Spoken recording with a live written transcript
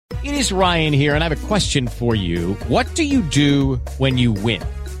It is Ryan here, and I have a question for you. What do you do when you win?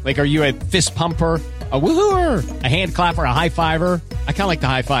 Like, are you a fist pumper, a woohooer, a hand clapper, a high fiver? I kind of like the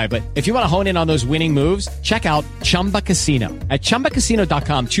high five, but if you want to hone in on those winning moves, check out Chumba Casino. At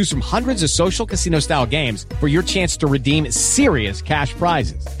ChumbaCasino.com, choose from hundreds of social casino-style games for your chance to redeem serious cash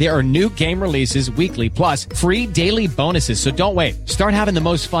prizes. There are new game releases weekly, plus free daily bonuses. So don't wait. Start having the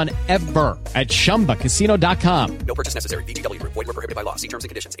most fun ever at ChumbaCasino.com. No purchase necessary. VGW. Void where prohibited by law. See terms and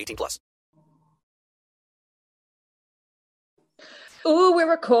conditions. 18+. Ooh, we're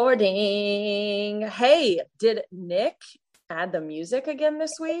recording. Hey, did Nick add the music again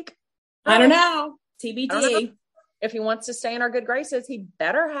this week? I don't know. I don't know. If he wants to stay in our good graces, he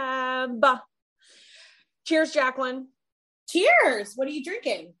better have. Cheers, Jacqueline. Cheers. What are you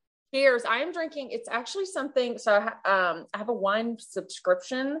drinking? Cheers. I am drinking. It's actually something. So I have a wine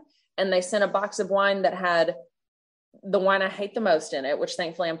subscription, and they sent a box of wine that had the wine I hate the most in it, which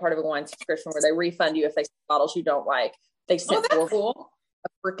thankfully I'm part of a wine subscription where they refund you if they send bottles you don't like. They sent cool. a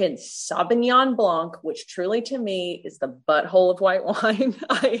freaking Sauvignon Blanc, which truly to me is the butthole of white wine.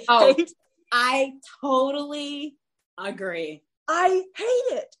 I totally agree. I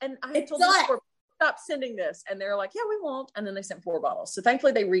hate it. And I told them, stop sending this. And they're like, yeah, we won't. And then they sent 4 bottles. So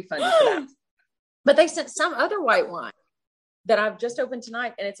thankfully they refunded for that. But they sent some other white wine that I've just opened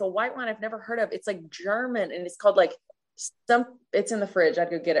tonight. And it's a white wine I've never heard of. It's like German. And it's called like it's in the fridge. I'd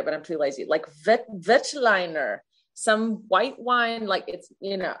go get it, but I'm too lazy. Like Wettliner. Some white wine, like it's,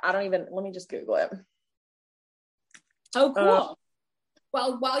 let me just Google it. Oh, cool.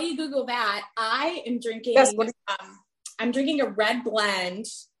 Well, while you Google that, I am drinking, I'm drinking a red blend,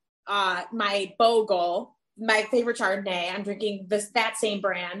 my Bogle, my favorite Chardonnay. I'm drinking that same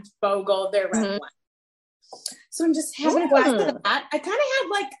brand, Bogle, their red blend. So I'm just having a glass of that. I kind of had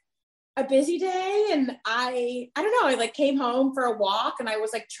like a busy day, and I don't know, I like came home for a walk, and I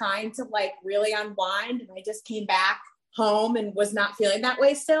was like trying to like really unwind, and I just came back home and was not feeling that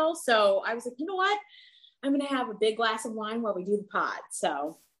way still. So I was like, you know what? I'm going to have a big glass of wine while we do the pod.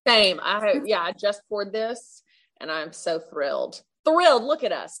 So same. I just poured this and I'm so thrilled. Look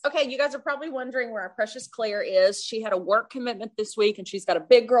at us. Okay. You guys are probably wondering where our precious Claire is. She had a work commitment this week and she's got a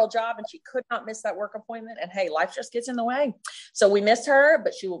big girl job and she could not miss that work appointment. And hey, life just gets in the way. So we miss her,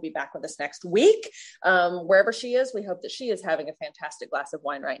 but she will be back with us next week. Wherever she is, we hope that she is having a fantastic glass of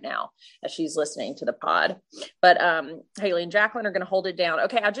wine right now as she's listening to the pod. But Haley and Jacqueline are going to hold it down.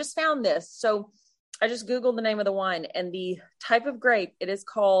 Okay. I just found this. So I just Googled the name of the wine and the type of grape. It is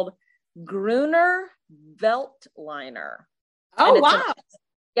called Gruner Veltliner. Oh, wow.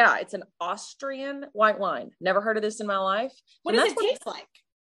 It's an Austrian white wine. Never heard of this in my life. What does it taste like?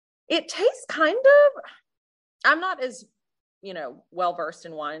 It tastes kind of, I'm not as, well-versed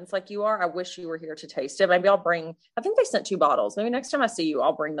in wines like you are. I wish you were here to taste it. Maybe I think they sent 2 bottles. Maybe next time I see you,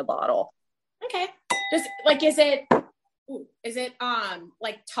 I'll bring the bottle. Okay. Just like, is it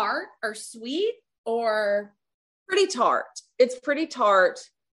like tart or sweet or? Pretty tart. It's pretty tart.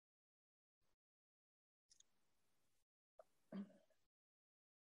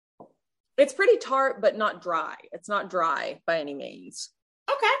 It's pretty tart, but not dry. It's not dry by any means.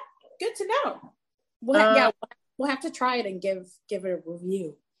 Okay. Good to know. We'll have to try it and give it a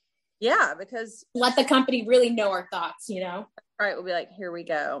review. Yeah, because let the company really know our thoughts, All right, we'll be like, here we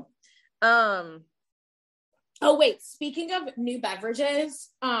go. Oh wait, speaking of new beverages,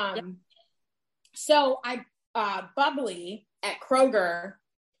 so I bubbly at Kroger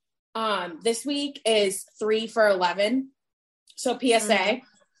this week is 3 for $11. So PSA. Mm-hmm.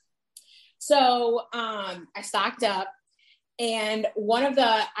 So I stocked up, and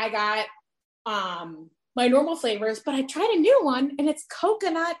I got my normal flavors, but I tried a new one, and it's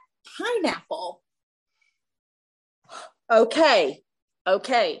coconut pineapple. Okay.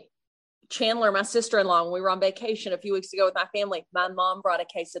 Chandler, my sister-in-law, when we were on vacation a few weeks ago with my family, my mom brought a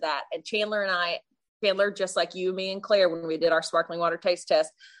case of that, and Chandler, just like you, me, and Claire, when we did our sparkling water taste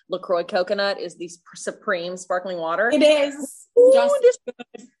test, LaCroix coconut is the supreme sparkling water. It is.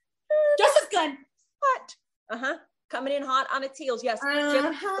 Just as good. Hot. Coming in hot on its heels. Yes.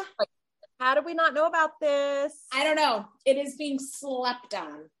 How did we not know about this? I don't know. It is being slept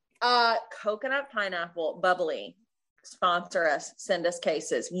on. Coconut pineapple bubbly. Sponsor us. Send us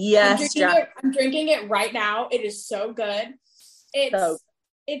cases. Yes. I'm drinking it right now. It is so good.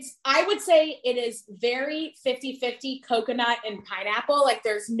 I would say it is very 50-50 coconut and pineapple. Like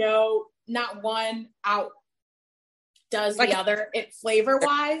there's not one out does the other, it flavor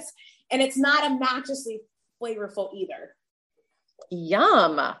wise, and it's not obnoxiously flavorful either.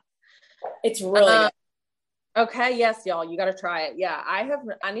 Yum. It's really good. Okay. Yes, y'all, you got to try it. Yeah.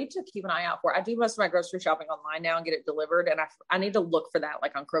 I need to keep an eye out for it. I do most of my grocery shopping online now and get it delivered. And I need to look for that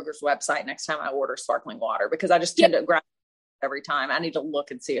like on Kroger's website next time I order sparkling water, because I just tend to grab every time. I need to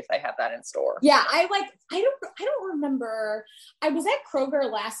look and see if they have that in store. Yeah. I don't remember. I was at Kroger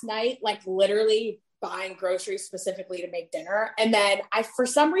last night, like literally buying groceries specifically to make dinner. And then for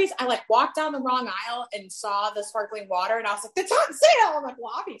some reason, I like walked down the wrong aisle and saw the sparkling water. And I was like, it's on sale. I'm like,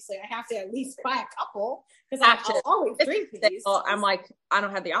 well, obviously I have to at least buy a couple because I'll always drink these. I'm like, I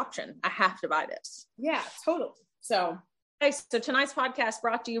don't have the option. I have to buy this. Yeah, totally. So tonight's podcast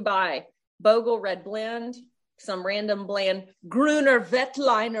brought to you by Bogle Red Blend, some random bland Gruner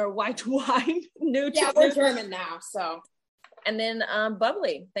Veltliner white wine. Yeah, we're German now, so. And then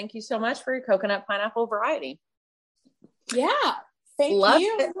Bubbly. Thank you so much for your coconut pineapple variety. Yeah, thank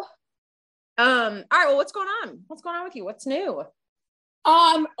you. It. All right, well, what's going on? What's going on with you? What's new?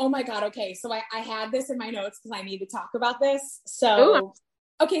 Oh my God. Okay. So I had this in my notes because I need to talk about this. So,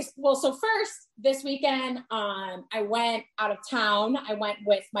 okay. Well, so first this weekend, I went out of town. I went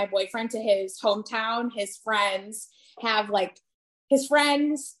with my boyfriend to his hometown. His friends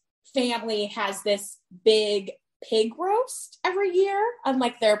family has this big pig roast every year on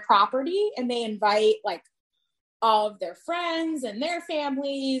like their property. And they invite like all of their friends and their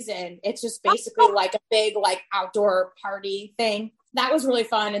families. And it's just basically like a big, like outdoor party thing. That was really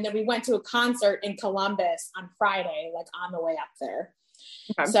fun. And then we went to a concert in Columbus on Friday, like on the way up there.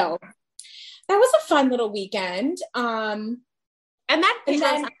 Okay. So that was a fun little weekend. And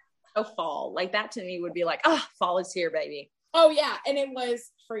then fall, like that to me would be like, fall is here, baby. Oh yeah. And it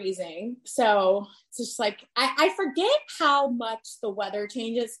was freezing. So it's just like, I forget how much the weather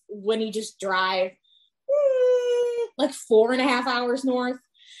changes when you just drive like 4.5 hours north.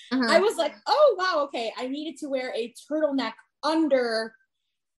 I was like, oh wow. Okay. I needed to wear a turtleneck under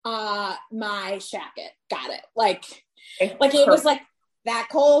my jacket. Got it. Like it was like that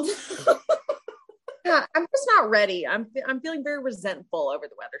cold. Yeah, I'm just not ready. I'm feeling very resentful over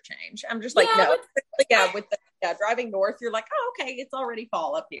the weather change. I'm just like, no. With driving north, you're like, oh, okay, it's already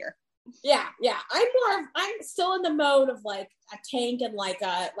fall up here. Yeah. I'm still in the mode of like a tank and like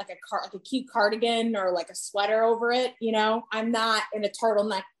a cute cardigan or like a sweater over it. You know, I'm not in a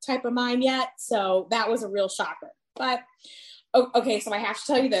turtleneck type of mind yet. So that was a real shocker. But okay, so I have to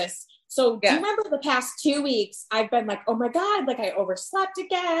tell you this. So do you remember the past 2 weeks, I've been like, oh my God, like I overslept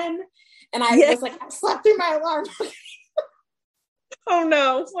again. And I was like, I slept through my alarm. Oh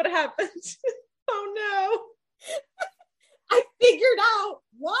no, what happened? Oh no. I figured out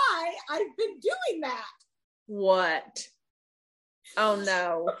why I've been doing that. What? Oh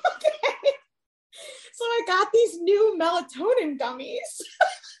no. Okay. So I got these new melatonin gummies.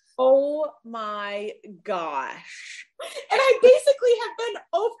 Oh my gosh. And I basically have been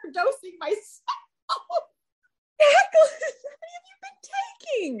overdosing myself. What have you been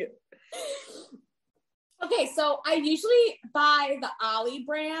taking? Okay, so I usually buy the Ollie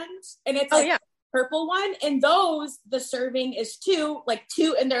brand, and it's like purple one, and those, the serving is two,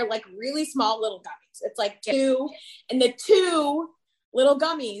 and they're like really small little gummies. It's like 2, and the 2 little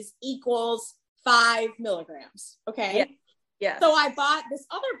gummies equals 5 milligrams. Okay. Yeah. So I bought this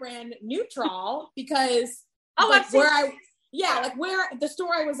other brand, Neutral, because where the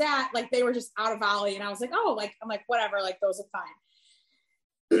store I was at, like they were just out of Ollie, and I was like, I'm like, whatever, like those are fine.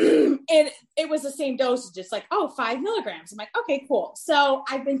 And it was the same dosage, just like, 5 milligrams. I'm like, okay, cool. So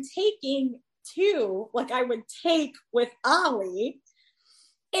I've been taking 2, like I would take with Ollie.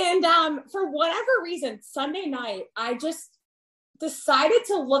 And for whatever reason, Sunday night, I just decided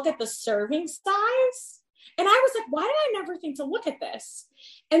to look at the serving size. And I was like, why did I never think to look at this?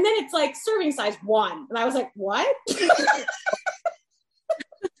 And then it's like serving size 1. And I was like, what?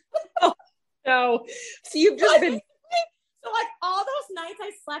 Oh, no. So you've just been... So like all those nights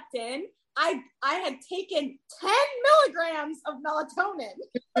I slept in, I had taken 10 milligrams of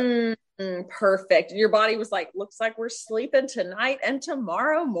melatonin. Perfect. Your body was like, looks like we're sleeping tonight and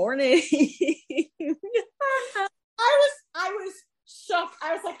tomorrow morning. I was shook.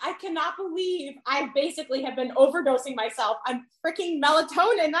 I was like, I cannot believe I basically have been overdosing myself on freaking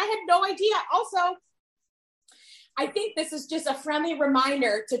melatonin. I had no idea. Also, I think this is just a friendly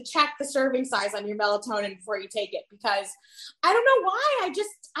reminder to check the serving size on your melatonin before you take it, because I don't know why.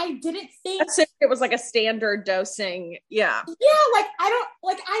 I didn't think it was like a standard dosing. Yeah. Yeah. Like, I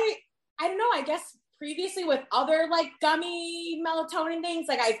don't know. I guess previously with other like gummy melatonin things,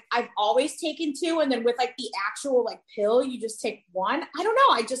 like I've always taken 2. And then with like the actual like pill, you just take 1. I don't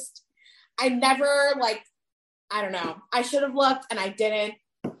know. I never like, I don't know. I should have looked and I didn't.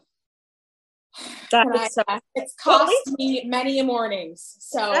 It's cost me many mornings.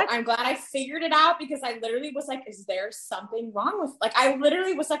 So I'm glad I figured it out, because I literally was like, is there something wrong with, like, I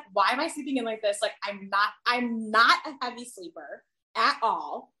literally was like, why am I sleeping in like this? Like, I'm not a heavy sleeper at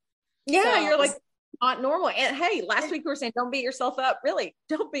all. Yeah. So, you're like not normal. And hey, last week we were saying, don't beat yourself up. Really,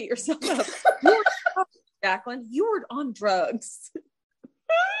 don't beat yourself up. Jacqueline, you were on drugs.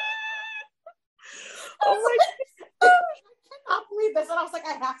 Oh my gosh. I cannot believe this. And I was like,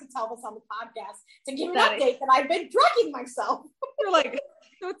 I have to tell this on the podcast to give an update that I've been drugging myself. You're like,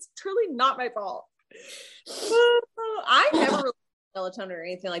 no, it's truly not my fault. I never really melatonin or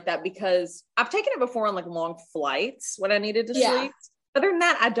anything like that, because I've taken it before on like long flights when I needed to sleep. Other than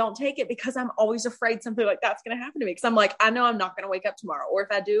that, I don't take it because I'm always afraid something like that's going to happen to me. Because I'm like, I know I'm not going to wake up tomorrow. Or if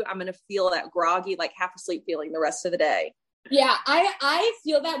I do, I'm going to feel that groggy, like half asleep feeling the rest of the day. Yeah, I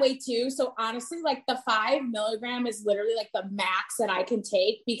feel that way too. So honestly, like the 5 milligram is literally like the max that I can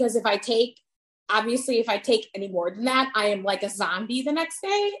take, because if I take any more than that, I am like a zombie the next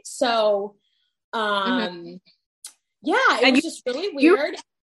day. So, yeah, it was just really weird.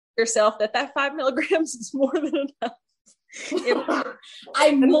 Yourself that 5 milligrams is more than enough.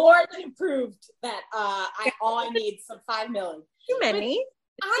 I more than proved that all I need is some 5 milligrams. Too many.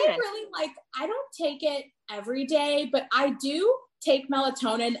 I really I don't take it every day, but I do take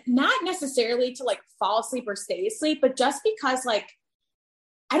melatonin, not necessarily to like fall asleep or stay asleep, but just because like,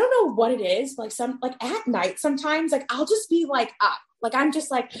 I don't know what it is. Like at night, sometimes like I'll just be like up, like I'm just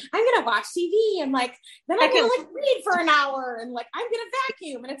like, I'm going to watch TV and like, then I'm going to like read for an hour and like, I'm going to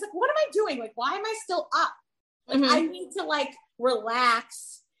vacuum. And it's like, what am I doing? Like, why am I still up? Like I need to like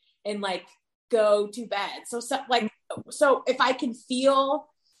relax and like go to bed. So if I can feel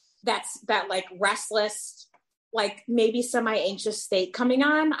that like restless, like maybe semi-anxious state coming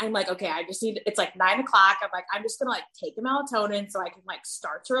on, I'm like, okay, I just need, it's like 9 o'clock. I'm like, I'm just going to like take a melatonin so I can like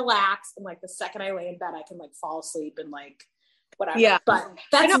start to relax. And like the second I lay in bed, I can like fall asleep and like whatever. Yeah. But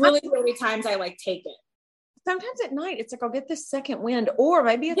that's really the only times I like take it. Sometimes at night, it's like, I'll get this second wind, or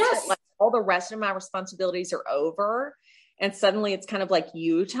maybe it's like all the rest of my responsibilities are over and suddenly it's kind of like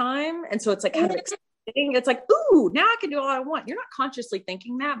you time. And so it's like kind of exciting. It's like, ooh, now I can do all I want. You're not consciously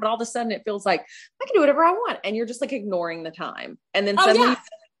thinking that, but all of a sudden it feels like I can do whatever I want. And you're just like ignoring the time. And then suddenly you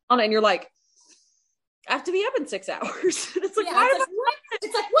on it and you're like, I have to be up in 6 hours. It's like,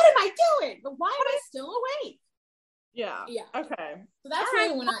 it's like, what am I doing? But why am I still awake? Yeah. Okay. So that's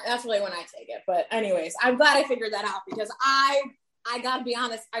really when I take it. But anyways, I'm glad I figured that out, because I gotta be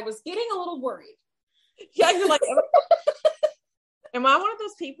honest, I was getting a little worried. Yeah, you're like, am I one of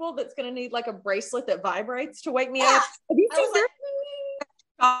those people that's going to need like a bracelet that vibrates to wake me up? Have you seen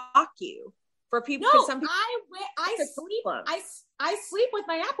shock you for people? No, some people I sleep with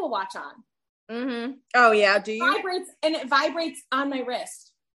my Apple Watch on. Mm-hmm. Oh yeah, do you? It vibrates on my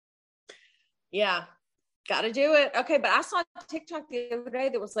wrist. Yeah, got to do it. Okay, but I saw a TikTok the other day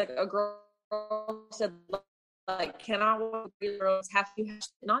that was like a girl said like, can I girls have to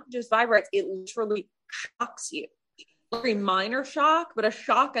not just vibrates? It literally shocks you. Very minor shock, but a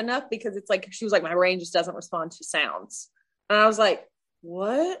shock enough because it's like, she was like, my brain just doesn't respond to sounds. And I was like,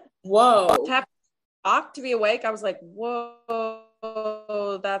 what? Whoa. Shock to be awake. I was like,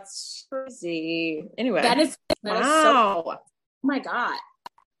 whoa, that's crazy. Anyway. That is wow. Oh my God.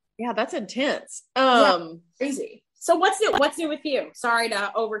 Yeah, that's intense. Crazy. So what's new with you? Sorry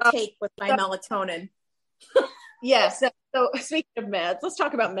to overtake with my melatonin. Yes. So speaking of meds, let's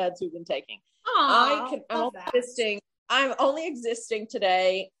talk about meds we've been taking. I'm only existing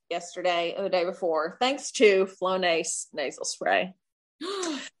today, yesterday, and the day before, thanks to Flonase nasal spray.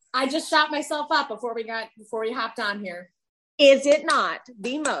 I just shot myself up before we hopped on here. Is it not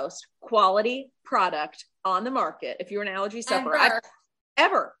the most quality product on the market if you're an allergy sufferer?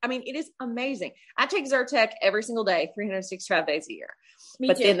 Ever. I mean, it is amazing. I take Zyrtec every single day, 365 days a year.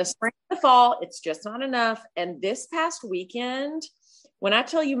 But in the spring and the fall, it's just not enough. And this past weekend, when I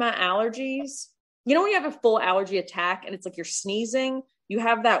tell you my allergies, you know, when you have a full allergy attack and it's like you're sneezing, you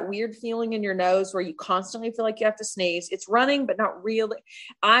have that weird feeling in your nose where you constantly feel like you have to sneeze. It's running, but not really.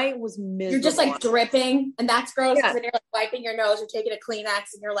 I was miserable. You're just like dripping, and that's gross because then you're like wiping your nose or taking a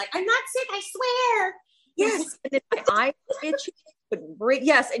Kleenex and you're like, I'm not sick, I swear. Yes. And then my eyes itchy.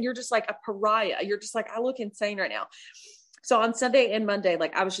 Yes. And you're just like a pariah. You're just like, I look insane right now. So on Sunday and Monday,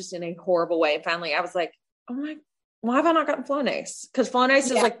 like I was just in a horrible way. And finally I was like, oh my, why have I not gotten Flonase? Because Flonase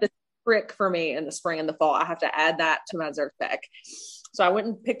is like the trick for me in the spring and the fall. I have to add that to my Zyrtec. So I went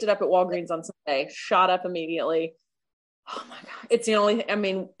and picked it up at Walgreens on Sunday, shot up immediately. Oh my God. It's the only, I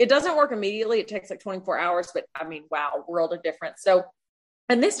mean, it doesn't work immediately. It takes like 24 hours, but I mean, wow, world of difference. So,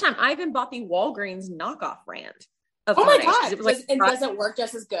 and this time I even bought the Walgreens knockoff brand of Flonase. My God. Does it work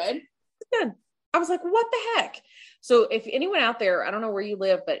just as good? Good. I was like, what the heck? So if anyone out there, I don't know where you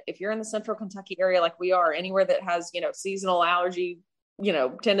live, but if you're in the central Kentucky area, like we are, anywhere that has, seasonal allergy,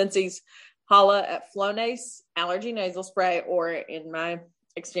 tendencies, holla at Flonase allergy nasal spray, or in my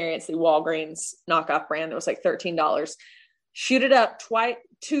experience, the Walgreens knockoff brand. It was like $13. Shoot it up twice,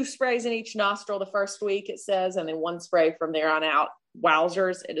 2 sprays in each nostril the first week, it says, and then 1 spray from there on out.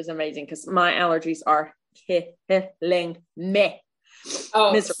 Wowzers. It is amazing because my allergies are killing me.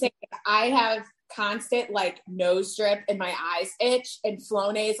 Oh, I have constant nose drip and my eyes itch, and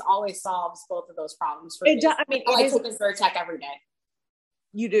Flonase always solves both of those problems for me. I take a Zyrtec every day.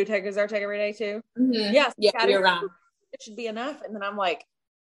 You do take a Zyrtec every day too? Mm-hmm. Yes. Yeah, you're wrong. It should be enough. And then I'm like,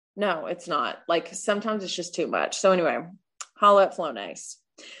 no, it's not. Sometimes it's just too much. So anyway, holla at Flonase.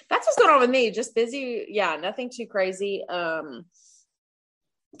 That's what's going on with me. Just busy. Yeah, nothing too crazy.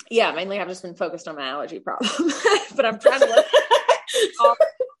 Mainly I've just been focused on my allergy problem, but I'm trying to look.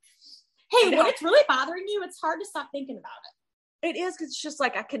 Hey, when it's really bothering you, it's hard to stop thinking about it. It is, because it's just I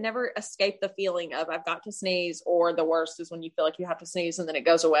can never escape the feeling of I've got to sneeze, or the worst is when you feel like you have to sneeze and then it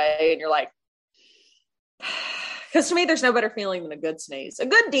goes away and you're like, because to me, there's no better feeling than a good sneeze, a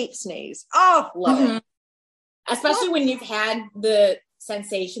good deep sneeze. Oh, love it. Especially when you've had the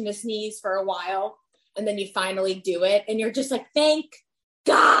sensation to sneeze for a while and then you finally do it and you're just like, thank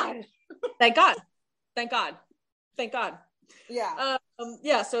God. Thank God. Thank God. Thank God. Yeah.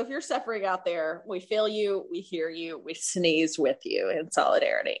 So if you're suffering out there, we feel you, we hear you, we sneeze with you in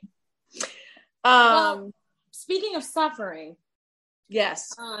solidarity. Well, speaking of suffering,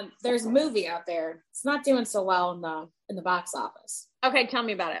 yes, there's a movie out there. It's not doing so well in the box office. Okay, tell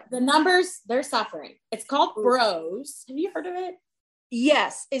me about it. The numbers, they're suffering. It's called Bros. Have you heard of it?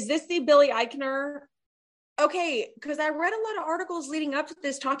 Yes. Is this the Billy Eichner? Okay, because I read a lot of articles leading up to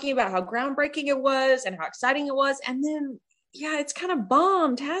this talking about how groundbreaking it was and how exciting it was, and then it's kind of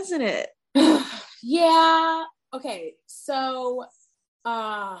bombed, hasn't it? Yeah. Okay. So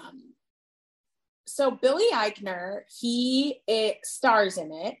Billy Eichner, it stars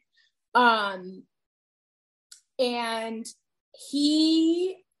in it. And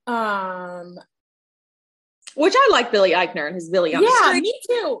he, which I like Billy Eichner and his Billy on the yeah, Street. Me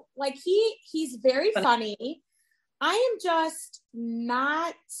too. He's very funny. I am just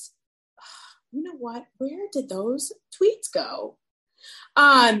not, you know what? Where did those tweets go?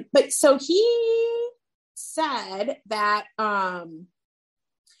 But so he said that,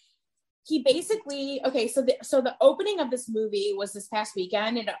 he basically, so the opening of this movie was this past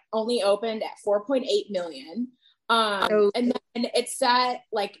weekend. It only opened at 4.8 million. And then it said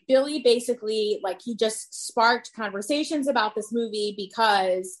Billy basically he just sparked conversations about this movie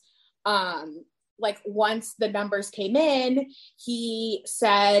because once the numbers came in, he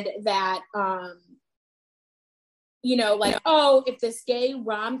said that if this gay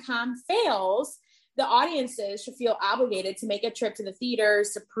rom-com fails, the audiences should feel obligated to make a trip to the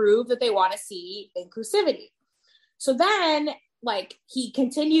theaters to prove that they want to see inclusivity. So then he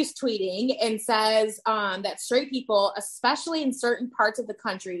continues tweeting and says that straight people, especially in certain parts of the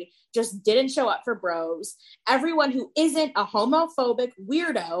country, just didn't show up for Bros. Everyone who isn't a homophobic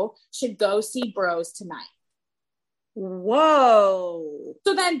weirdo should go see Bros tonight. Whoa.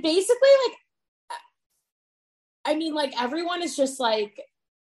 So then basically everyone is just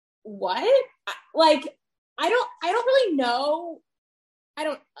what? I don't really know. I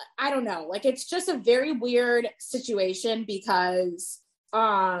don't know. It's just a very weird situation because,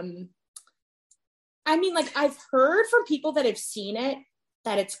 I've heard from people that have seen it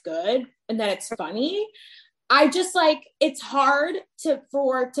that it's good and that it's funny. I just it's hard to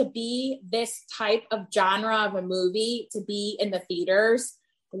be this type of genre of a movie to be in the theaters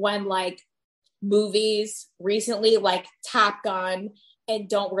when movies recently Top Gun and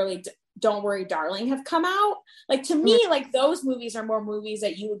Don't Worry Darling have come out. To me, those movies are more movies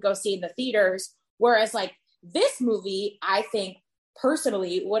that you would go see in the theaters. Whereas this movie, I think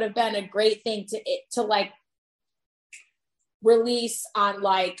personally would have been a great thing to release on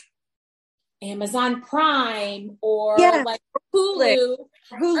Amazon Prime or Hulu.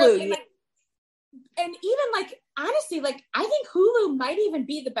 Hulu. And even honestly, I think Hulu might even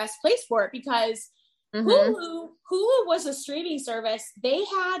be the best place for it because Hulu was a streaming service. They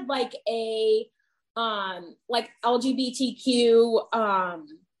had a LGBTQ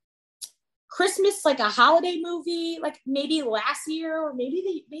Christmas, a holiday movie, maybe last year or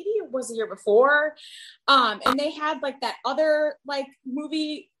maybe it was the year before. And they had that other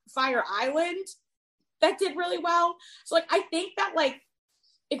movie Fire Island that did really well. So I think that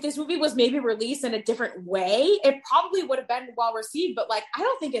if this movie was maybe released in a different way, it probably would have been well received. But I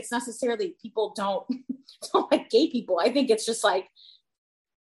don't think it's necessarily people don't like gay people. I think it's just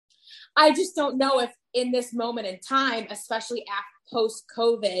I just don't know if in this moment in time, especially after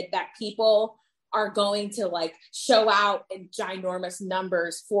post-COVID, that people are going to like show out in ginormous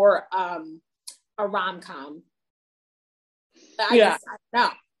numbers for a rom-com. I don't know.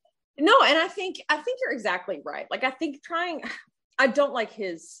 No, and I think you're exactly right. Like, I think I don't like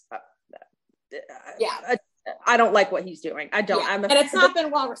his. I don't like what he's doing. I don't. Yeah. And it's not been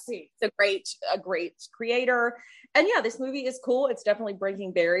well received. A great creator, and this movie is cool. It's definitely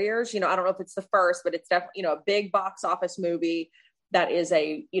breaking barriers. I don't know if it's the first, but it's definitely a big box office movie that is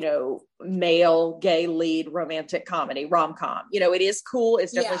a male gay lead romantic comedy rom-com. It is cool.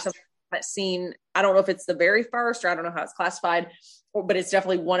 It's definitely something I've seen. I don't know if it's the very first, or I don't know how it's classified, but it's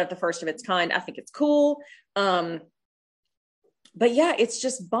definitely one of the first of its kind. I think it's cool. But yeah, it's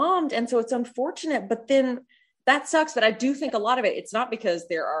just bombed. And so it's unfortunate, but then that sucks. But I do think a lot of it's not because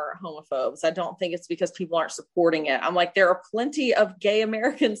there are homophobes. I don't think it's because people aren't supporting it. I'm like, there are plenty of gay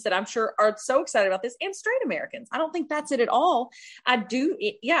Americans that I'm sure are so excited about this, and straight Americans. I don't think that's it at all. I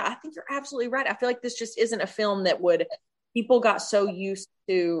think you're absolutely right. I feel like this just isn't a film that people got so used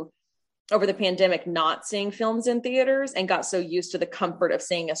to over the pandemic not seeing films in theaters and got so used to the comfort of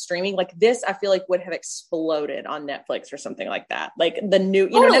seeing a streaming. Like this, I feel like would have exploded on Netflix or something like that. Like the new,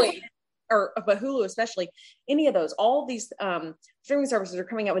 totally. But Hulu, especially, any of those, all these streaming services are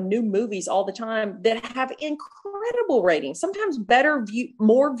coming out with new movies all the time that have incredible ratings, sometimes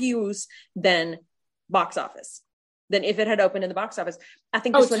more views than box office, than if it had opened in the box office. I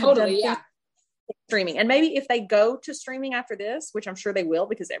think this would have done streaming. And maybe if they go to streaming after this, which I'm sure they will,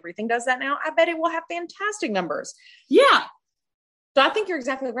 because everything does that now, I bet it will have fantastic numbers. Yeah. So I think you're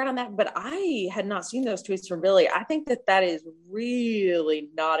exactly right on that, but I had not seen those tweets from Billy. I think that is really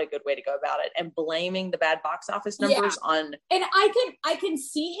not a good way to go about it, and blaming the bad box office numbers on. And I can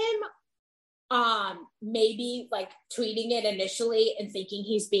see him maybe like tweeting it initially and thinking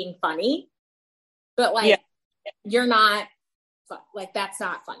he's being funny, but like you're not, like that's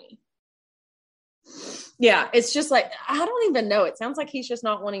not funny. Yeah, it's just like, I don't even know. It sounds like he's just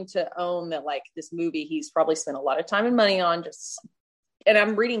not wanting to own that, like, this movie he's probably spent a lot of time and money on. And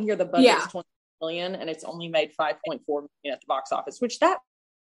I'm reading here the budget is $20 million and it's only made $5.4 million at the box office, which that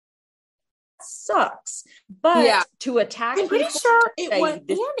sucks. But to attack, I'm pretty sure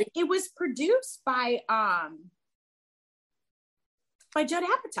it was produced by Judd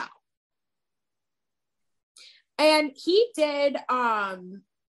Apatow, and he did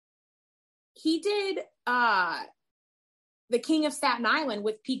The King of Staten Island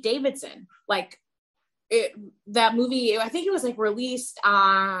with Pete Davidson. Like that movie, I think it was like released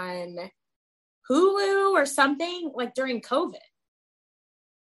on Hulu or something, like during COVID.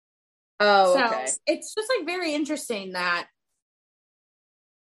 Oh, so okay. It's just like very interesting that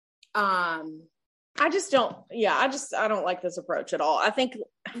I don't like this approach at all. I think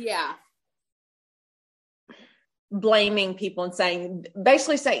blaming people and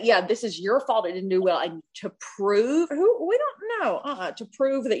basically saying, this is your fault, it didn't do well, and to prove to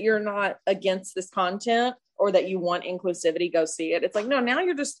prove that you're not against this content or that you want inclusivity, go see it. It's like, no, now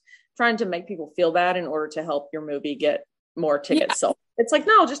you're just trying to make people feel bad in order to help your movie get more tickets sold. It's like,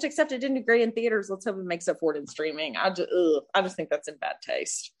 no, just accept it didn't do great in theaters. Let's hope it makes up for it in streaming. I just think that's in bad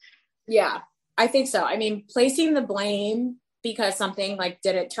taste. Yeah, I think so. I mean, placing the blame because something like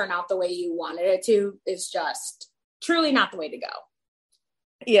didn't turn out the way you wanted it to is just truly not the way to go.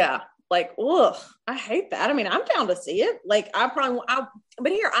 Yeah. Like, ugh, I hate that. I mean, I'm down to see it. Like,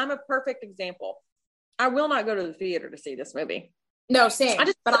 but here, I'm a perfect example. I will not go to the theater to see this movie. No, same.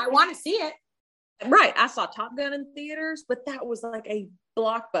 But I want to see it. Right. I saw Top Gun in theaters, but that was like a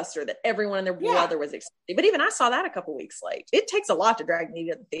blockbuster that everyone and their brother was expecting. But even I saw that a couple weeks late. It takes a lot to drag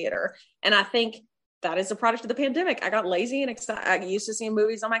me to the theater. And I think that is a product of the pandemic. I got lazy and excited. I used to seeing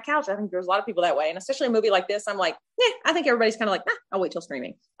movies on my couch. I think there's a lot of people that way. And especially a movie like this, I'm like, I think everybody's kind of like, I'll wait till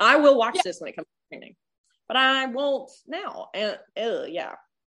streaming. I will watch this when it comes to streaming, but I won't now. And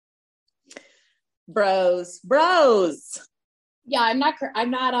bros. Yeah. I'm not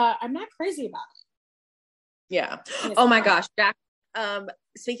crazy about it. Yeah. Oh my gosh, Jack.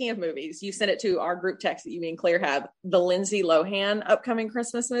 Speaking of movies, you sent it to our group text that you and Claire have, the Lindsay Lohan upcoming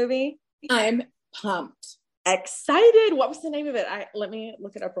Christmas movie. I'm pumped. Excited. What was the name of it? Let me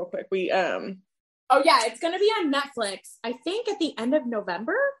look it up real quick. It's going to be on Netflix, I think at the end of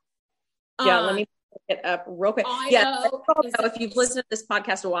November. Let me look it up real quick. If you've listened to this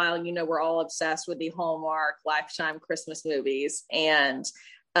podcast a while, you know we're all obsessed with the Hallmark Lifetime Christmas movies, and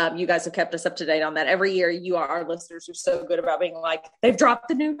you guys have kept us up to date on that. Every year, our listeners are so good about being like, they've dropped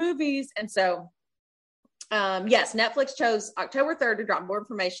the new movies. And so, Netflix chose October 3rd to drop more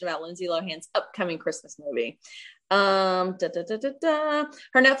information about Lindsay Lohan's upcoming Christmas movie. Her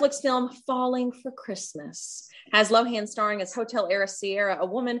Netflix film Falling for Christmas has Lohan starring as hotel heiress Sierra, a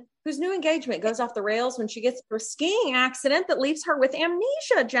woman whose new engagement goes off the rails when she gets into a skiing accident that leaves her with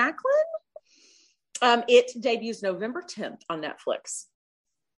amnesia. Jacqueline, it debuts November 10th on Netflix.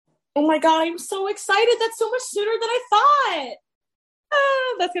 Oh my God, I'm so excited. That's so much sooner than I thought.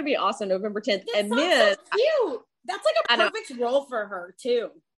 Oh, that's gonna be awesome. November 10th. That and then so cute. That's like a perfect role for her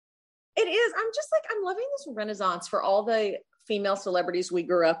too. It is. I'm loving this renaissance for all the female celebrities we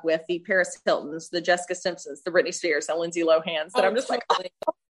grew up with, the Paris Hiltons, the Jessica Simpsons, the Britney Spears, the Lindsay Lohans, that I'm just totally. Like,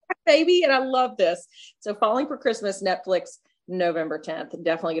 oh, baby. And I love this. So Falling for Christmas, Netflix, November 10th.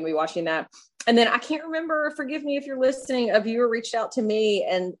 Definitely going to be watching that. And then I can't remember, forgive me if you're listening, a viewer reached out to me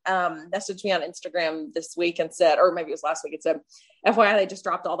and messaged me on Instagram this week and said, or maybe it was last week, it said, FYI, they just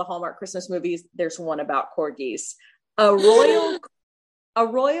dropped all the Hallmark Christmas movies. There's one about corgis. A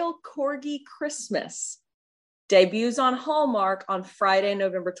Royal Corgi Christmas debuts on Hallmark on Friday,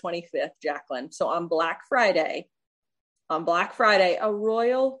 November 25th, Jacqueline. So on Black Friday, a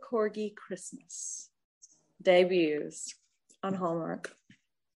Royal Corgi Christmas debuts on Hallmark.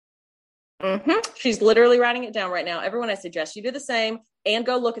 She's literally writing it down right now. Everyone, I suggest you do the same and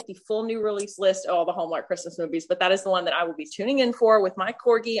go look at the full new release list of all the Hallmark Christmas movies. But that is the one that I will be tuning in for with my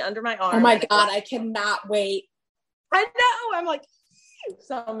corgi under my arm. Oh my God, I cannot wait. I know. I'm like,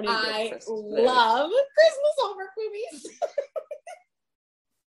 so many. I love Christmas Hallmark movies.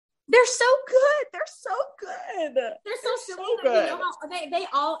 They're so good. They're so good. You know how they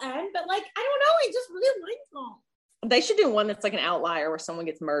all end, but like, I don't know. I just really like them. They should do one that's like an outlier where someone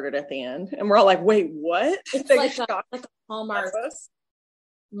gets murdered at the end. And we're all like, wait, what? It's like a Hallmark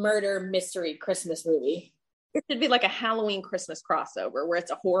murder mystery Christmas movie. It should be like a Halloween Christmas crossover where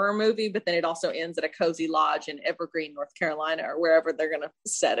it's a horror movie, but then it also ends at a cozy lodge in Evergreen, North Carolina, or wherever they're going to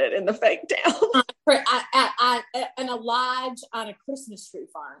set it in the fake town. In a lodge on a Christmas tree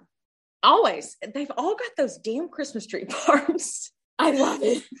farm. Always. They've all got those damn Christmas tree farms. I love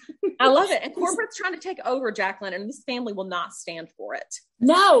it. I love it. And corporate's trying to take over, Jacqueline, and this family will not stand for it.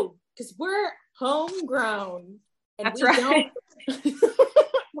 No, because we're homegrown. And that's right.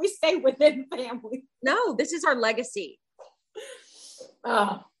 We stay within family. No, this is our legacy.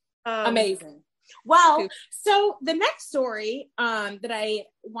 Oh, amazing. Well, so the next story that I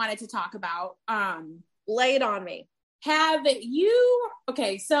wanted to talk about, lay it on me.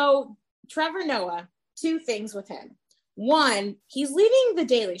 So Trevor Noah, two things with him. One, he's leaving the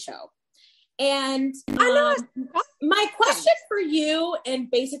Daily Show. And my question for you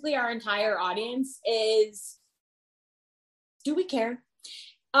and basically our entire audience is, do we care?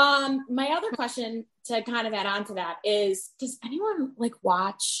 My other question to kind of add on to that is, does anyone like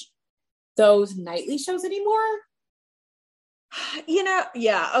watch those nightly shows anymore?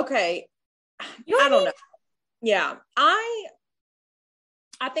 Yeah. Okay. I don't know. Yeah.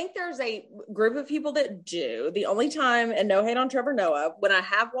 I think there's a group of people that do. The only time, and no hate on Trevor Noah, when I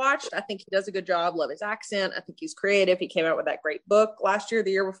have watched, I think he does a good job. Love his accent. I think he's creative. He came out with that great book last year,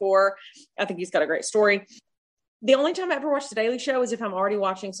 the year before. I think he's got a great story. The only time I ever watch The Daily Show is if I'm already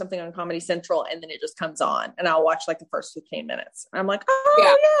watching something on Comedy Central and then it just comes on and I'll watch like the first 15 minutes. I'm like,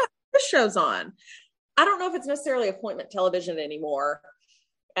 oh yeah, this show's on. I don't know if it's necessarily appointment television anymore.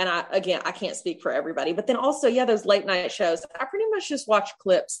 And I can't speak for everybody, but then also, those late night shows, I pretty much just watch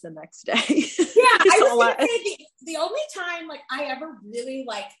clips the next day. Yeah. I was gonna say the only time like I ever really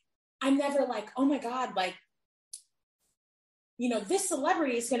I'm never like, oh my God, like, this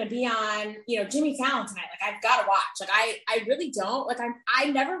celebrity is going to be on, Jimmy Fallon tonight. Like, I've got to watch. Like, I really don't. Like,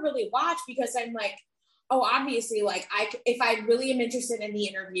 I never really watch because I'm like, oh, obviously, like, if I really am interested in the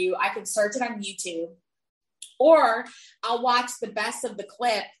interview, I can search it on YouTube, or I'll watch the best of the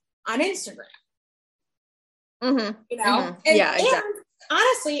clip on Instagram. Mm-hmm. And, exactly. And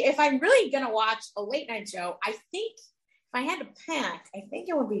honestly, if I'm really going to watch a late night show, I think if I had to pick, I think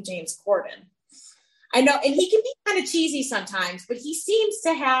it would be James Corden. I know, and he can be kind of cheesy sometimes, but he seems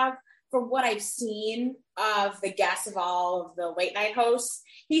to have, from what I've seen of the guests of all of the late night hosts,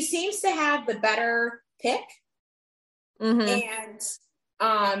 he seems to have the better pick and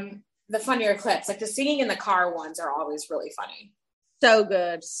the funnier clips. Like the singing in the car ones are always really funny. So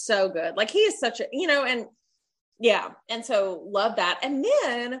good. So good. Like he is such a, and so love that. And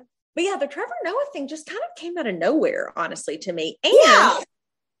then, the Trevor Noah thing just kind of came out of nowhere, honestly, to me. And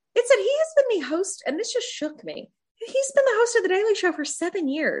it said he has been the host, and this just shook me. He's been the host of The Daily Show for 7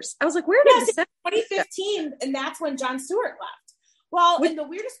 years. I was like, where did 2015, and that's when Jon Stewart left. Well, and the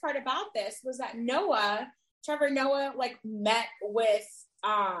weirdest part about this was that Trevor Noah, like, met with,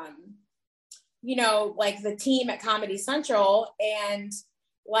 the team at Comedy Central, and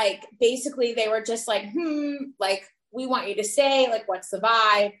like, basically they were just like, like, we want you to say, like, what's the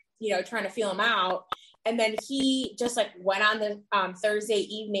vibe, you know, trying to feel him out. And then he just like went on the Thursday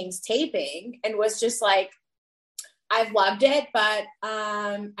evening's taping and was just like, I've loved it, but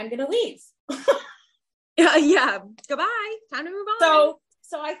I'm going to leave. Yeah. Goodbye. Time to move on.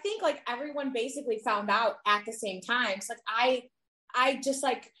 So I think like everyone basically found out at the same time. It's like, I just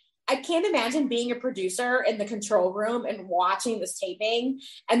like, I can't imagine being a producer in the control room and watching this taping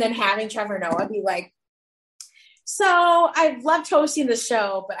and then having Trevor Noah be like, so I've loved hosting the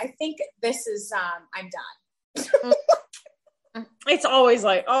show, but I think this is, I'm done. It's always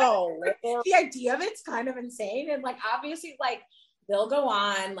like, oh, the idea of it's kind of insane. And like, obviously like they'll go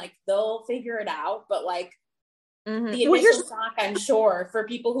on, like they'll figure it out. But like the initial shock, I'm sure for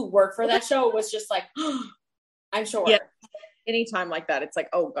people who work for that show was just like, I'm sure. Yeah. Anytime like that, it's like,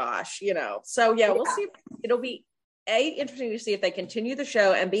 oh gosh, you know. So yeah, we'll see. It'll be interesting to see if they continue the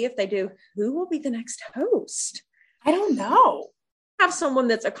show, and B, if they do, who will be the next host? I don't know. Have someone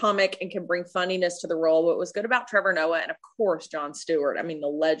that's a comic and can bring funniness to the role. What was good about Trevor Noah, and of course Jon Stewart, I mean the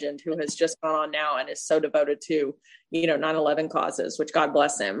legend who has just gone on now and is so devoted to, you know, 9/11 causes, which God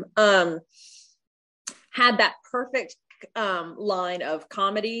bless him, had that perfect line of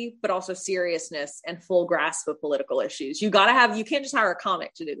comedy but also seriousness and full grasp of political issues. You can't just hire a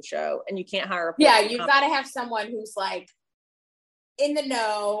comic to do the show, and you can't hire you've got to have someone who's like in the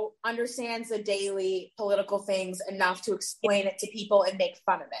know, understands the daily political things enough to explain it to people and make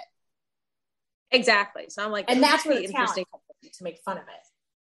fun of it. Exactly. So I'm like, and that's where the talent comes in, to make fun of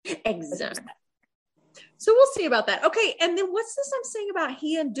it. Exactly. So we'll see about that. Okay. And then what's this I'm saying about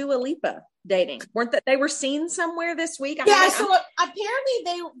he and Dua Lipa dating? Weren't that they were seen somewhere this week? So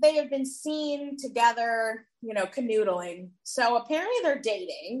apparently they have been seen together, you know, canoodling. So apparently they're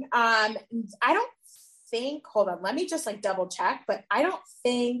dating. I don't think, hold on, let me just like double check, but I don't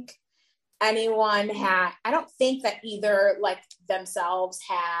think I don't think that either like themselves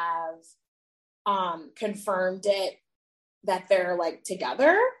have confirmed it that they're like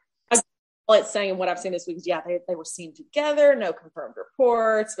together. It's saying what I've seen this week is they were seen together, no confirmed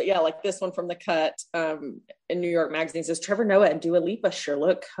reports, but like this one from The Cut in New York Magazine says Trevor Noah and Dua Lipa sure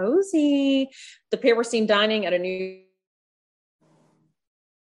look cozy. The pair were seen dining at a New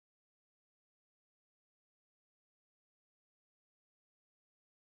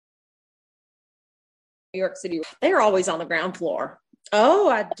York City. They're always on the ground floor. Oh,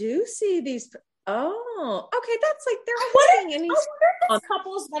 I do see these. Oh, okay. That's like they're hosting any. I wonder if this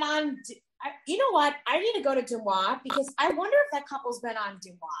couple's been on. You know what? I need to go to Dumois because I wonder if that couple's been on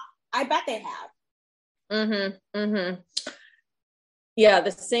Dumois. I bet they have. Yeah,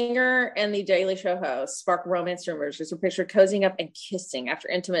 the singer and the Daily Show host sparked romance rumors. There's a picture cozying up and kissing after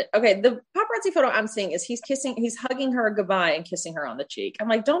intimate. Okay, the paparazzi photo I'm seeing is he's hugging her goodbye and kissing her on the cheek. I'm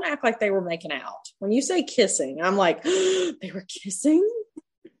like, don't act like they were making out. When you say kissing, I'm like, they were kissing?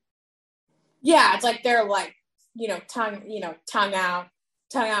 Yeah, it's like they're like, you know, tongue out,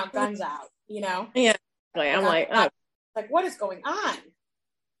 guns out, you know? Yeah. I'm like, oh. Like, what is going on?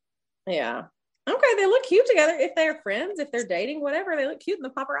 Yeah. Okay, they look cute together. If they're friends, if they're dating, whatever, they look cute in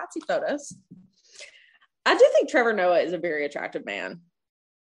the paparazzi photos. I do think Trevor Noah is a very attractive man.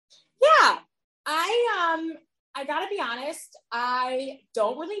 Yeah. I gotta be honest, I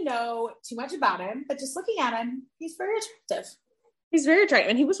don't really know too much about him, but just looking at him, he's very attractive. He's very attractive.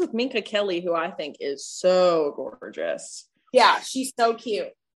 And he was with Minka Kelly, who I think is so gorgeous. Yeah, she's so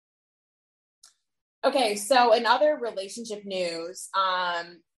cute. Okay, so in other relationship news,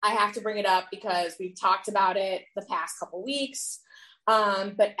 I have to bring it up because we've talked about it the past couple weeks.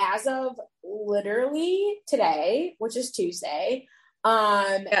 But as of literally today, which is Tuesday,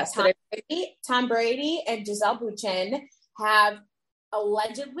 Tom Brady and Gisele Bündchen have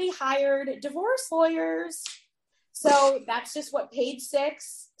allegedly hired divorce lawyers. So that's just what Page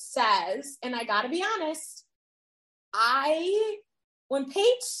Six says. And I gotta be honest, when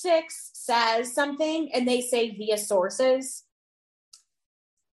Page Six says something and they say via sources,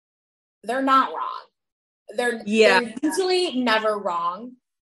 they're not wrong. They're usually never wrong.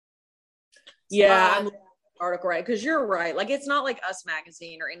 Yeah, I'm article right because you're right. Like it's not like Us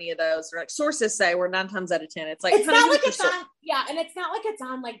Magazine or any of those. Or like sources say we're 9 times out of 10. It's like it's not like it's on. Yeah, and it's not like it's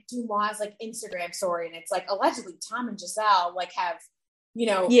on like Dumois' like Instagram story, and it's like allegedly Tom and Gisele like have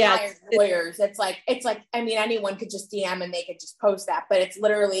hired lawyers. It's like I mean anyone could just DM and they could just post that, but it's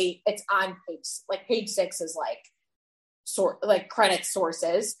literally it's on Page Six is like credit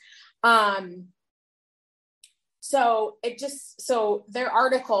sources. So their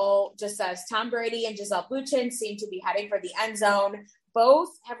article just says Tom Brady and Gisele Bündchen seem to be heading for the end zone. Both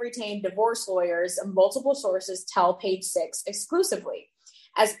have retained divorce lawyers, and multiple sources tell Page Six exclusively.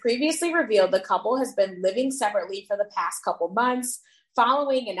 As previously revealed, the couple has been living separately for the past couple months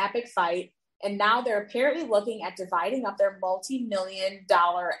following an epic fight, and now they're apparently looking at dividing up their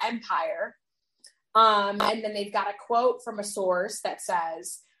multi-million-dollar empire. And then they've got a quote from a source that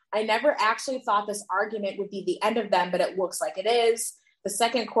says, "I never actually thought this argument would be the end of them, but it looks like it is." The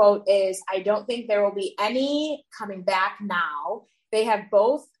second quote is, "I don't think there will be any coming back now. They have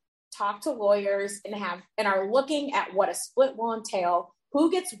both talked to lawyers and are looking at what a split will entail,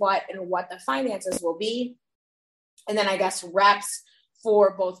 who gets what, and what the finances will be." And then I guess reps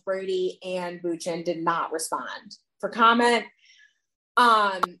for both Brady and Buchan did not respond for comment.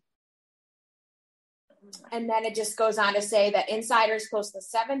 And then it just goes on to say that insiders close to the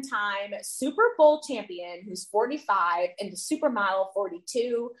 7-time Super Bowl champion, who's 45, and the supermodel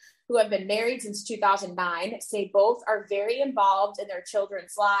 42, who have been married since 2009, say both are very involved in their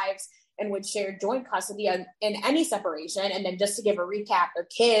children's lives and would share joint custody in any separation. And then just to give a recap, their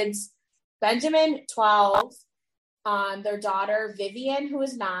kids, Benjamin, 12, their daughter, Vivian, who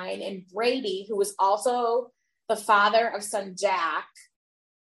is 9, and Brady, who is also the father of son Jack.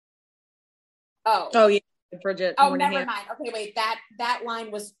 Oh yeah, Bridget. Oh, never mind. Okay, wait. That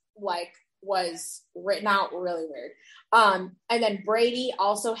line was written out really weird. And then Brady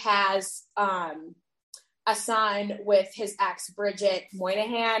also has a son with his ex Bridget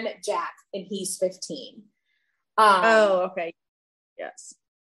Moynihan, Jack, and he's 15. Okay. Yes.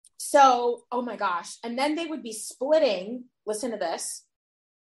 So, oh my gosh. And then they would be splitting, listen to this,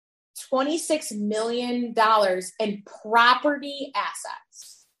 $26 million in property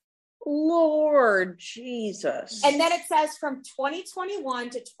assets. Lord Jesus. And then it says from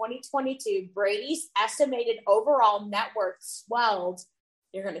 2021 to 2022, Brady's estimated overall net worth swelled,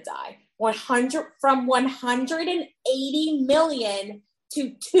 you're going to die, from 180 million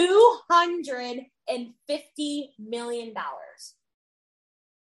to $250 million.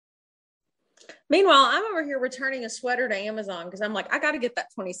 Meanwhile, I'm over here returning a sweater to Amazon because I'm like, I got to get that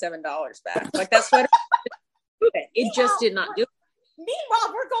 $27 back. Like that sweater, it just did not do it.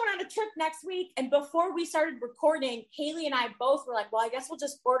 Meanwhile, we're going on a trip next week. And before we started recording, Haley and I both were like, well, I guess we'll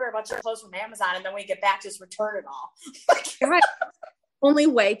just order a bunch of clothes from Amazon. And then when we get back, just return it all. God, only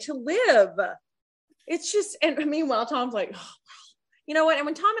way to live. It's just, and meanwhile, Tom's like, oh, you know what? And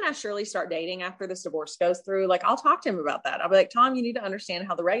when Tom and I surely start dating after this divorce goes through, like, I'll talk to him about that. I'll be like, Tom, you need to understand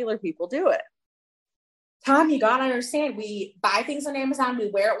how the regular people do it. Tom, you got to understand. We buy things on Amazon,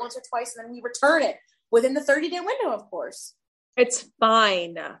 we wear it once or twice, and then we return it within the 30-day window, of course. It's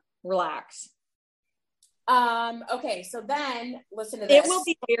fine. Relax. Okay, so then listen to this. It will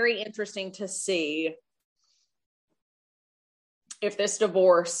be very interesting to see if this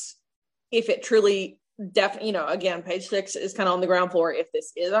divorce, if it truly again, page 6 is kind of on the ground floor. If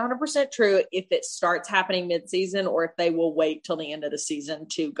this is 100% true, if it starts happening mid-season, or if they will wait till the end of the season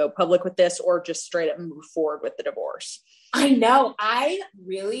to go public with this, or just straight up move forward with the divorce. I know. I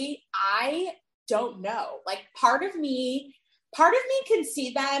don't know. Like part of me can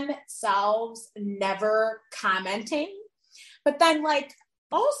see themselves never commenting, but then like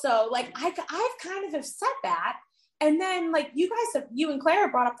also like I've kind of have said that, and then like you and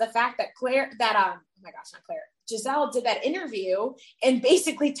Claire brought up the fact that Giselle did that interview and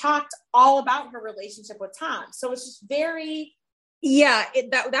basically talked all about her relationship with Tom. So it's just very that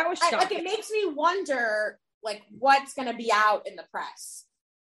was shocking. Like it makes me wonder like what's going to be out in the press.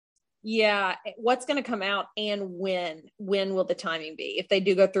 Yeah, what's going to come out, and when will the timing be? If they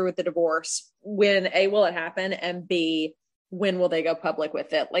do go through with the divorce, when A, will it happen, and B, when will they go public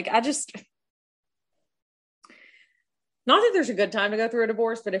with it? Like, not that there's a good time to go through a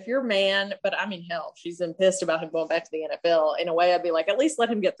divorce, but if you're a man, but I mean, hell, she's been pissed about him going back to the NFL. In a way, I'd be like, at least let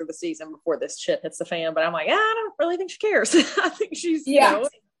him get through the season before this shit hits the fan. But I'm like, I don't really think she cares. I think she's,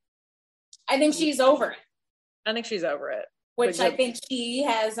 I think she's over it. I think she's over it. Which I think she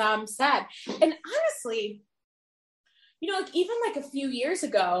has said. And honestly, like even like a few years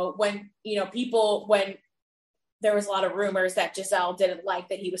ago when there was a lot of rumors that Giselle didn't like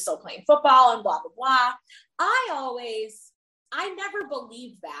that he was still playing football and blah, blah, blah. I never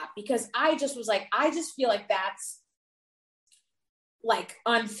believed that because I just was like, I just feel like that's like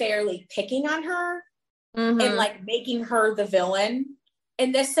unfairly picking on her and like making her the villain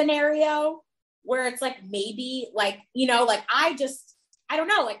in this scenario. Where it's like, maybe like, like I don't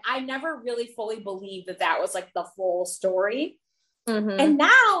know, like I never really fully believed that was like the full story. And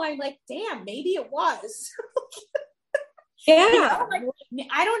now I'm like, damn, maybe it was. Yeah. Like,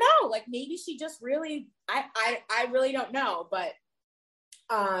 I don't know. Like maybe she just really, I really don't know, but,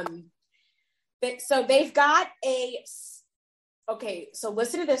 so they've got so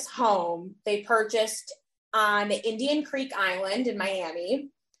listen to this home they purchased on Indian Creek Island in Miami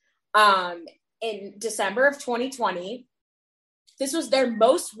in December of 2020. This was their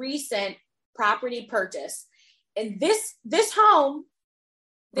most recent property purchase. And this home,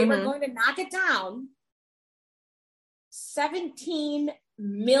 they were going to knock it down $17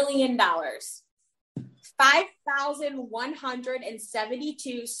 million.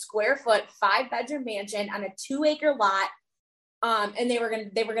 5,172 square foot, 5-bedroom mansion on a 2-acre lot. And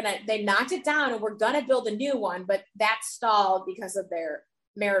they knocked it down and we're going to build a new one, but that stalled because of their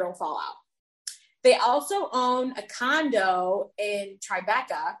marital fallout. They also own a condo in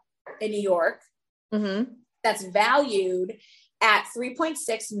Tribeca in New York that's valued at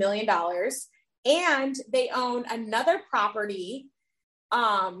 $3.6 million. And they own another property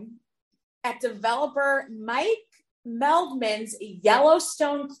at developer Mike Meldman's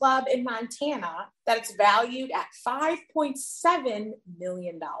Yellowstone Club in Montana that it's valued at $5.7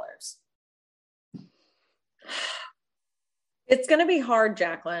 million. It's going to be hard,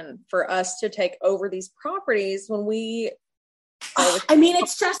 Jacqueline, for us to take over these properties when we. I mean,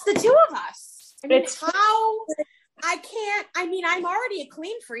 it's just the two of us. I mean, I can't. I mean, I'm already a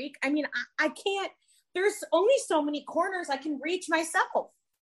clean freak. I mean, I can't. There's only so many corners I can reach myself.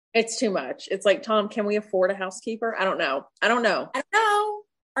 It's too much. It's like, Tom, can we afford a housekeeper? I don't know.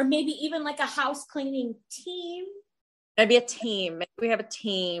 Or maybe even like a house cleaning team. Maybe a team. Maybe we have a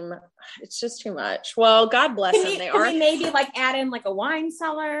team. It's just too much. Well, God bless them. Can we maybe like add in like a wine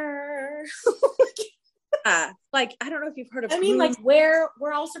cellar? Like, I don't know if you've heard of. I mean, like where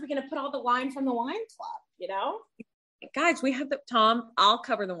else are we going to put all the wine from the wine club? You know, guys, we have Tom. I'll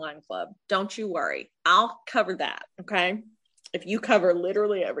cover the wine club. Don't you worry. I'll cover that. Okay. If you cover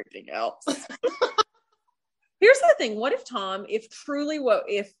literally everything else. Here's the thing. What if Tom, if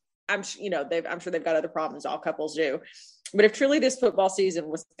I'm sure they've got other problems, all couples do, but if truly this football season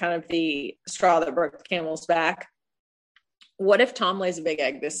was kind of the straw that broke the camel's back, what if Tom lays a big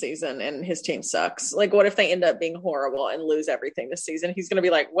egg this season and his team sucks? Like, what if they end up being horrible and lose everything this season? He's going to be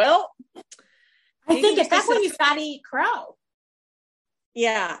like, well, I think at that point he's got to eat crow.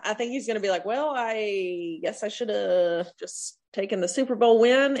 Yeah, I think he's going to be like, well, I guess I should have just taken the Super Bowl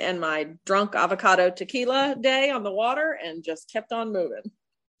win and my drunk avocado tequila day on the water and just kept on moving.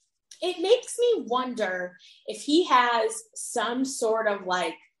 It makes me wonder if he has some sort of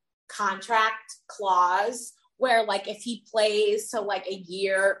like contract clause where like if he plays to like a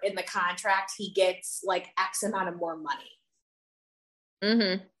year in the contract, he gets like X amount of more money.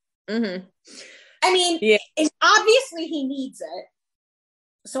 I mean, yeah. And obviously he needs it.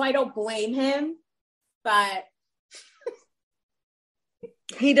 So I don't blame him, but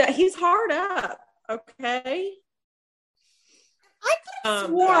he's hard up. Okay. I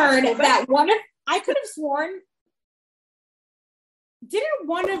could have sworn didn't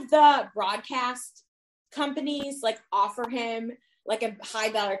one of the broadcast companies like offer him like a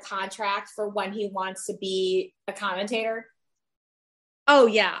 $high contract for when he wants to be a commentator? Oh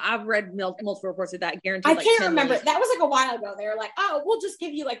yeah, I've read multiple reports of that. Guaranteed. I can't remember. That was like a while ago. They were like, "Oh, we'll just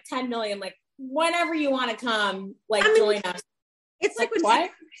give you like 10 million, like whenever you want to come, like join us." It's like when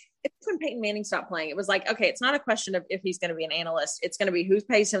Peyton Manning stopped playing. It was like, okay, it's not a question of if he's going to be an analyst. It's going to be who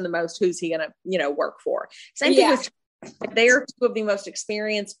pays him the most. Who's he going to, work for? Same thing with. They are two of the most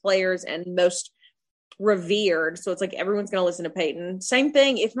experienced players and most revered. So it's like everyone's going to listen to Peyton. Same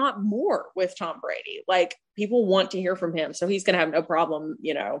thing, if not more, with Tom Brady. Like people want to hear from him, so he's going to have no problem,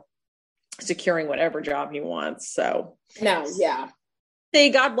 securing whatever job he wants. So see,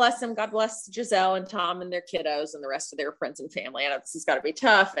 God bless him. God bless Giselle and Tom and their kiddos and the rest of their friends and family. I know this has got to be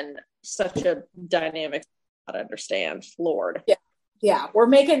tough and such a dynamic. I understand, Lord. Yeah, we're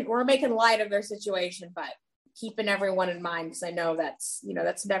making light of their situation, but keeping everyone in mind, because I know that's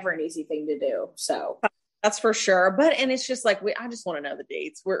never an easy thing to do. So that's for sure. And it's just like, I just want to know the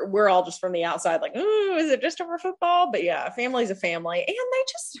dates. We're all just from the outside, like, oh, is it just over football? But yeah, a family's a family. And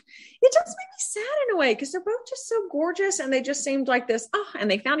it does make me sad in a way, because they're both just so gorgeous. And they just seemed like this, and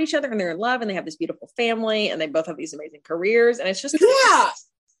they found each other and they're in love and they have this beautiful family and they both have these amazing careers. And it's just, it's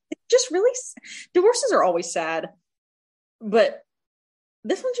just really, divorces are always sad, but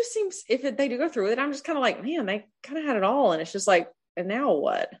this one just seems, if they do go through with it, I'm just kind of like, man, they kind of had it all. And it's just like, and now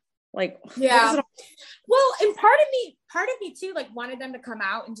what? Like, yeah. Well, and part of me too, like wanted them to come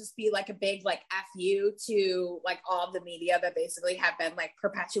out and just be like a big, like F you to like all of the media that basically have been like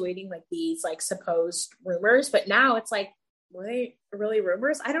perpetuating like these like supposed rumors. But now it's like, were they really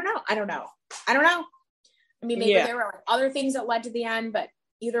rumors? I don't know. I mean, maybe there were like other things that led to the end, but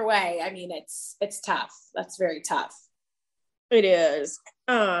either way, I mean, it's tough. That's very tough. It is.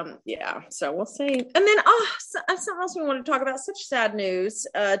 Yeah, so we'll see. And then something else we want to talk about, such sad news.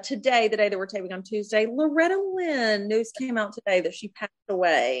 Today, the day that we're taping on Tuesday, Loretta Lynn, news came out today that she passed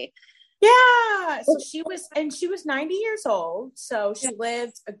away. Yeah. So she was 90 years old. So she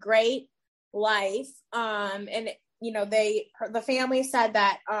lived a great life. And you know, the family said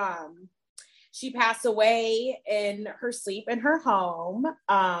that she passed away in her sleep in her home.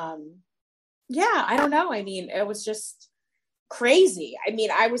 Yeah, I don't know. I mean, it was just crazy. I mean,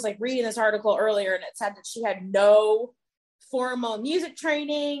 I was like reading this article earlier and it said that she had no formal music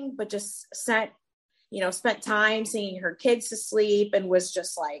training, but just spent time singing her kids to sleep and was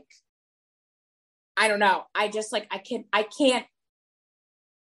just like, I don't know. I just like, I can't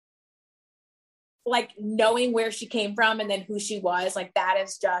like knowing where she came from and then who she was, like that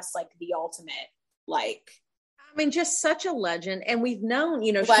is just like the ultimate, like, I mean, just such a legend. And we've known,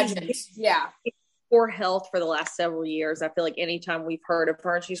 you know, she's poor health for the last several years. I feel like anytime we've heard of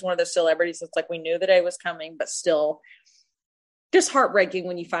her, and she's one of those celebrities that's like, we knew the day was coming, but still just heartbreaking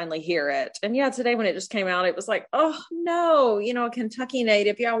when you finally hear it. And yeah, today when it just came out, it was like, oh no, you know, a Kentucky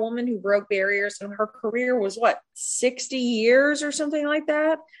native, a woman who broke barriers, and her career was 60 years or something like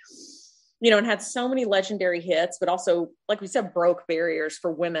that, you know, and had so many legendary hits, but also, like we said, broke barriers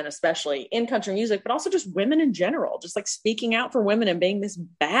for women, especially in country music, but also just women in general, just like speaking out for women and being this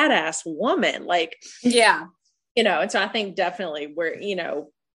badass woman. Like, yeah, you know, and so I think definitely we're, you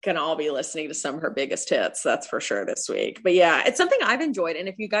know, going to all be listening to some of her biggest hits. That's for sure this week. But yeah, it's something I've enjoyed. And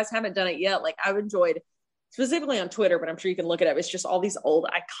if you guys haven't done it yet, like I've enjoyed specifically on Twitter, but I'm sure you can look it up. It's just all these old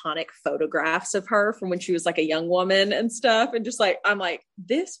iconic photographs of her from when she was like a young woman and stuff. And just like, I'm like,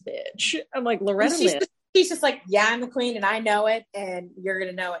 this bitch. I'm like, Loretta Lynn. She's just like, yeah, I'm the queen and I know it. And you're going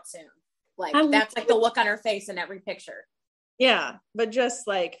to know it soon. Like, that's like the look on her face in every picture. Yeah. But just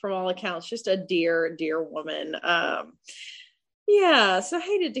like, from all accounts, just a dear, dear woman. Yeah. So I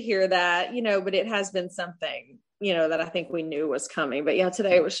hated to hear that, you know, but it has been something, you know, that I think we knew was coming. But yeah,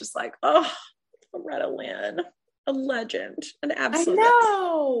 today it was just like, oh, Loretta Lynn, a legend, an absolute.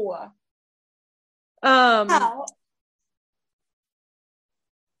 I know.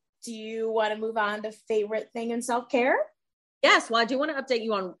 Do you want to move on to favorite thing in self-care? Yes. Well, I do want to update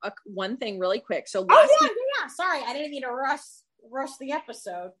you on one thing really quick. So yeah. Sorry, I didn't mean to rush the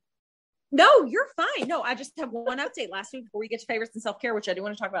episode. No, you're fine. No, I just have one update last week before we get to favorites and self-care, which I do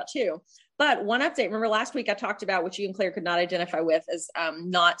want to talk about too. But one update, remember last week I talked about, which you and Claire could not identify with, as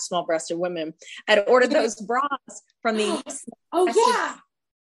not small-breasted women. I'd ordered those bras from the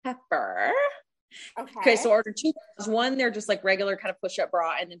Pepper. Okay, so I ordered 2 bras. One, they're just like regular kind of push-up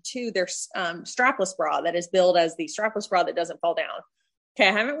bra, and then 2, they're strapless bra that is billed as the strapless bra that doesn't fall down. Okay,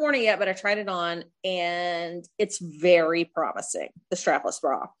 I haven't worn it yet, but I tried it on, and it's very promising, the strapless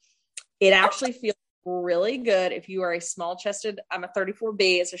bra. It actually feels really good if you are a small-chested. I'm a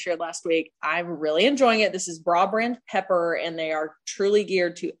 34B, as I shared last week. I'm really enjoying it. This is bra brand Pepper, and they are truly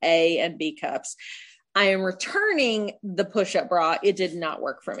geared to A and B cups. I am returning the push-up bra. It did not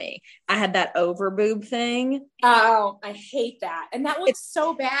work for me. I had that over boob thing. Oh, I hate that. And that looks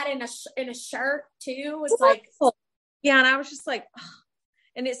so bad in a shirt too. It's like, yeah. And I was just like, ugh.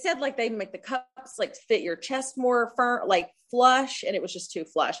 And it said like they make the cups like fit your chest more firm, like flush. And it was just too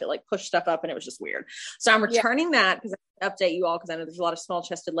flush. It like pushed stuff up and it was just weird. So I'm returning that because I update you all, because I know there's a lot of small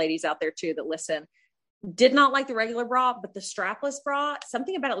chested ladies out there too that listen. Did not like the regular bra, but the strapless bra,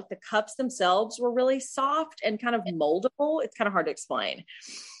 something about it, like the cups themselves were really soft and kind of moldable. It's kind of hard to explain.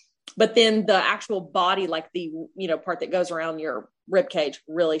 But then the actual body, like the, you know, part that goes around your rib cage,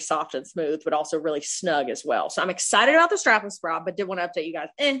 really soft and smooth, but also really snug as well. So I'm excited about the strapless bra, but did want to update you guys.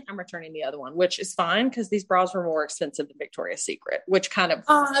 I'm returning the other one, which is fine because these bras were more expensive than Victoria's Secret, which kind of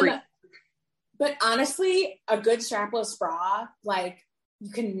but honestly, a good strapless bra, like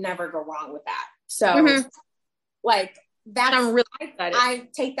you can never go wrong with that. So like that's, I'm really excited. I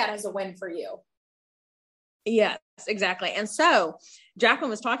take that as a win for you. Yes, exactly. And so Jacqueline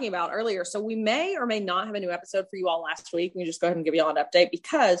was talking about earlier, so we may or may not have a new episode for you all last week. We just go ahead and give you all an update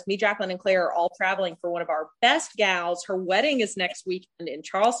because me, Jacqueline, and Claire are all traveling for one of our best gals. Her wedding is next weekend in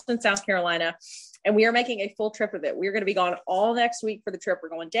Charleston, South Carolina, and we are making a full trip of it. We're going to be gone all next week for the trip. We're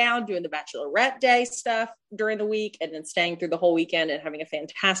going down, doing the Bachelorette Day stuff during the week, and then staying through the whole weekend and having a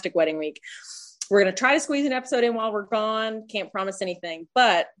fantastic wedding week. We're going to try to squeeze an episode in while we're gone. Can't promise anything,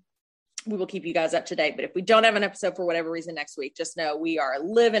 but we will keep you guys up to date. But if we don't have an episode for whatever reason next week, just know we are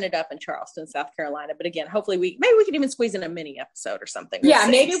living it up in Charleston, South Carolina. But again, hopefully maybe we can even squeeze in a mini episode or something. Yeah,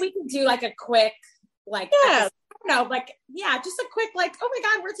 maybe we can do like a quick, like, I don't know, like, yeah, just a quick, like, oh my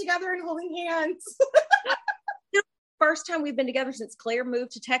God, we're together and holding hands. First time we've been together since Claire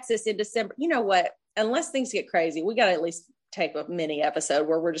moved to Texas in December. You know what? Unless things get crazy, we got to at least type of mini episode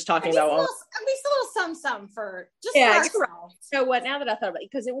where we're just talking at least about at least a little some for just yeah. for ourselves. You know what? Now that I thought about it,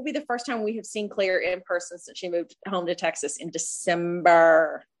 because it will be the first time we have seen Claire in person since she moved home to Texas in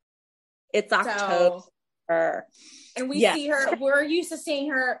December. It's October. And we see her, we're used to seeing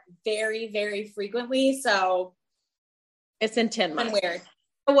her very, very frequently. So it's in 10 months. Weird.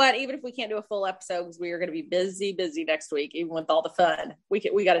 You know what? Even if we can't do a full episode, because we are going to be busy next week, even with all the fun, we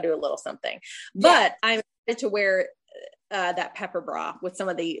got to do a little something. But I'm excited to wear that pepper bra with some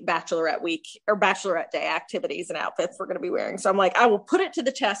of the Bachelorette week or Bachelorette day activities and outfits we're going to be wearing. So I'm like, I will put it to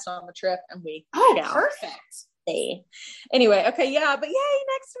the test on the trip, and we perfect. Anyway, okay, yeah, but yay,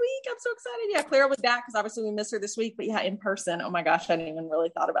 next week. I'm so excited. Yeah, Clara was back because obviously we missed her this week, but yeah, in person. Oh my gosh, I didn't even really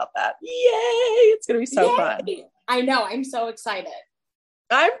thought about that. Yay, it's gonna be so fun. I know, I'm so excited.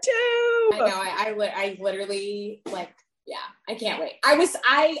 I'm too. I know, I literally like, yeah, I can't wait. I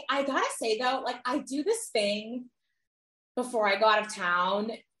gotta say though, like I do this thing before I go out of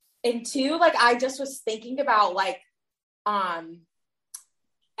town, and two, like I just was thinking about like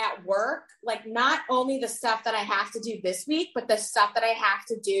at work, like not only the stuff that I have to do this week, but the stuff that I have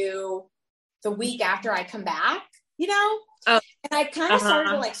to do the week after I come back, you know? And I kind of started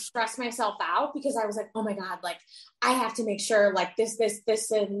to like stress myself out because I was like, oh my God, like I have to make sure like this,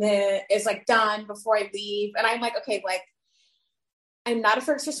 and this is like done before I leave. And I'm like, okay, like I'm not a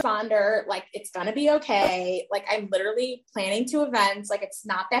first responder. Like it's going to be okay. Like I'm literally planning 2 events. Like it's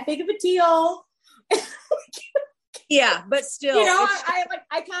not that big of a deal. Yeah, but still, you know,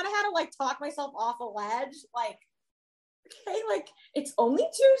 I kind of had to like talk myself off a ledge. Like, okay, like it's only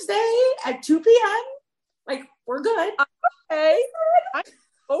Tuesday at 2 p.m. Like we're good. Okay.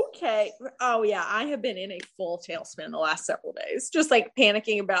 Oh yeah, I have been in a full tailspin the last several days, just like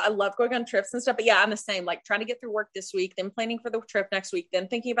panicking about. I love going on trips and stuff, but yeah, I'm the same. Like trying to get through work this week, then planning for the trip next week, then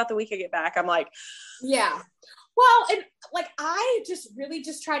thinking about the week I get back. I'm like, yeah. Well, and like I just really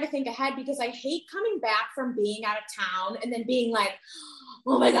just try to think ahead because I hate coming back from being out of town and then being like,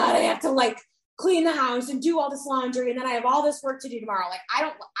 oh my God, I have to like clean the house and do all this laundry and then I have all this work to do tomorrow. Like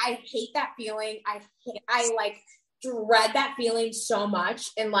I hate that feeling. I like dread that feeling so much.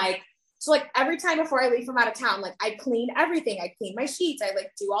 And like, so like every time before I leave from out of town, like I clean everything. I clean my sheets. I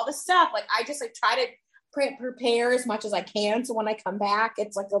like do all this stuff. Like I just like try to prepare as much as I can. So when I come back,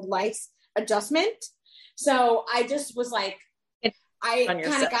 it's like a nice adjustment. So I just was like, I kind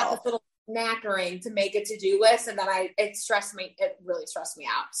of got this little knackering to make a to-do list. And then it really stressed me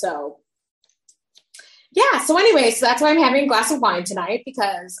out. So yeah. So anyway, so that's why I'm having a glass of wine tonight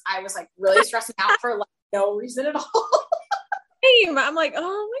because I was like really stressing out for like no reason at all. I'm like,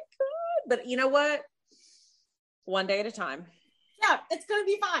 oh my God. But you know what? One day at a time. Yeah, it's going to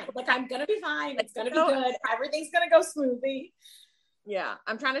be fine. Like I'm going to be fine. It's going to be good. Everything's going to go smoothly. Yeah,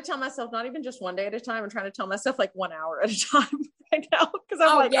 I'm trying to tell myself not even just one day at a time. I'm trying to tell myself like 1 hour at a time right now because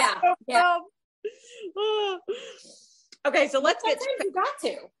I'm like, yeah. Okay, so let's get. You got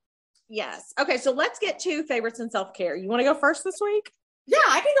to. Yes. Okay, so let's get to favorites and self-care. You want to go first this week? Yeah,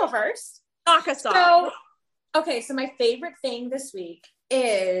 I can go first. Knock us off. So my favorite thing this week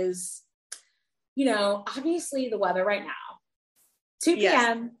is, you know, obviously the weather right now. 2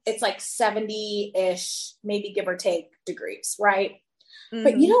 p.m. It's like 70-ish, maybe give or take degrees, right? Mm-hmm.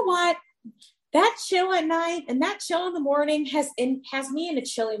 But you know what? That chill at night and that chill in the morning has me in a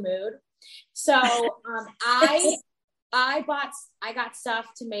chilly mood. So I got stuff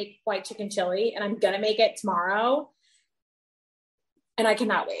to make white chicken chili and I'm gonna make it tomorrow. And I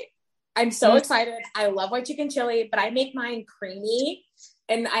cannot wait. I'm so excited. I love white chicken chili, but I make mine creamy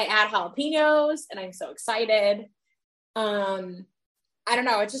and I add jalapenos and I'm so excited. I don't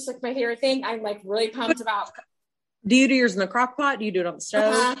know. It's just like my favorite thing. I'm like really pumped about. Do you do yours in the crock pot? Do you do it on the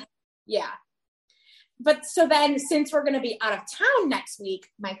stove? Yeah. But so then since we're going to be out of town next week,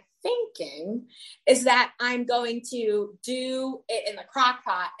 my thinking is that I'm going to do it in the crock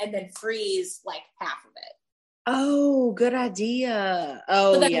pot and then freeze like half of it. Oh, good idea.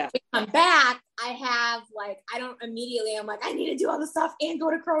 Oh, so then yeah. When we come back, I have like, I'm like, I need to do all this stuff and go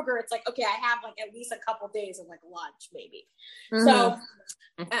to Kroger. It's like, okay, I have like at least a couple days of like lunch maybe. Mm-hmm. So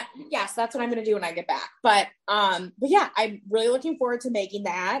yes, that's what I'm going to do when I get back. But yeah, I'm really looking forward to making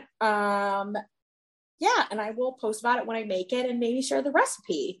that. Yeah. And I will post about it when I make it and maybe share the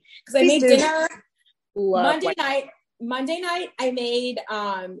recipe because I made dinner Monday night. I made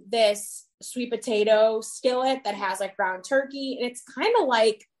this sweet potato skillet that has like ground turkey. And it's kind of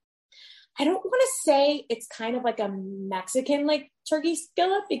like, I don't want to say it's kind of like a Mexican like turkey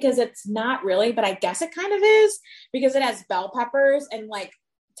skillet because it's not really, but I guess it kind of is because it has bell peppers and like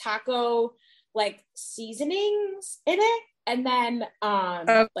taco like seasonings in it. And then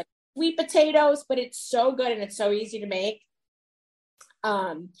like sweet potatoes, but it's so good and it's so easy to make.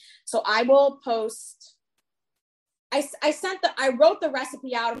 So I will post, I wrote the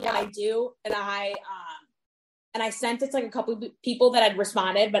recipe out of what I do, and I sent it to like a couple of people that had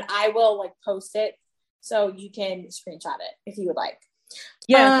responded, but I will like post it so you can screenshot it if you would like.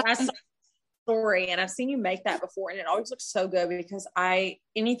 Yeah, I saw the story, and I've seen you make that before, and it always looks so good because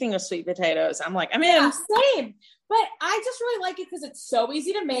anything with sweet potatoes, I'm like, I'm in. Yeah, same. But I just really like it because it's so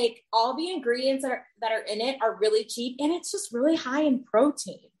easy to make. All the ingredients that are in it are really cheap, and it's just really high in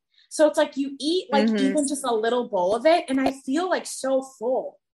protein. So it's like you eat like even just a little bowl of it, and I feel like so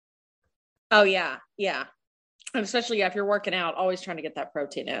full. Oh yeah, yeah. And especially if you're working out, always trying to get that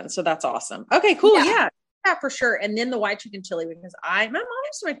protein in. So that's awesome. Okay, cool. Yeah, for sure. And then the white chicken chili, because my mom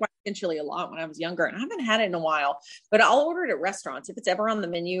used to make white chicken chili a lot when I was younger, and I haven't had it in a while. But I'll order it at restaurants if it's ever on the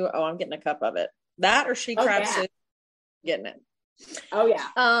menu. Oh, I'm getting a cup of it. That or crab soup, getting it. Oh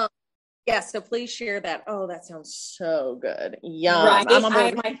yeah. Yeah, so please share that. Oh, that sounds so good. Yum. Right.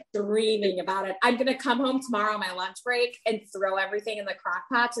 I'm like dreaming about it. I'm going to come home tomorrow on my lunch break and throw everything in the crock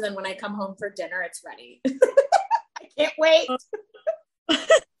pot. And then when I come home for dinner, it's ready. I can't wait.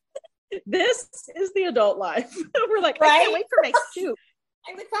 This is the adult life. We're like, right? I can't wait for my soup.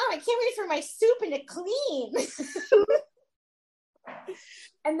 I'm like, wow, I can't wait for my soup and to clean.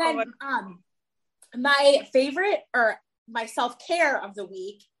 And then my favorite or my self-care of the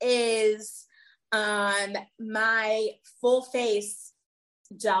week is my full face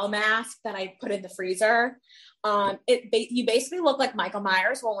gel mask that I put in the freezer. You basically look like Michael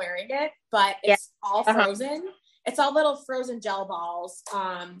Myers while wearing it, but it's all frozen. It's all little frozen gel balls.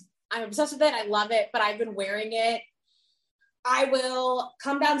 I'm obsessed with it. I love it, but I've been wearing it. I will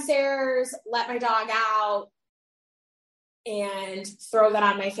come downstairs, let my dog out, and throw that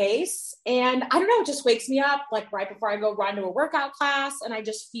on my face. And I don't know, it just wakes me up like right before I go run to a workout class. And I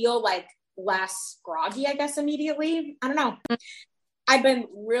just feel like less groggy, I guess, immediately. I don't know. I've been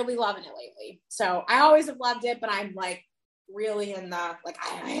really loving it lately. So I always have loved it, but I'm like really in the, like,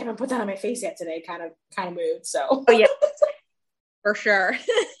 I haven't put that on my face yet today kind of mood. So yeah, for sure.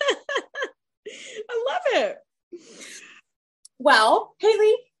 I love it. Well,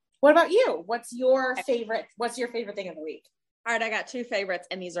 Haley, what about you? What's your favorite thing of the week? All right, I got two favorites,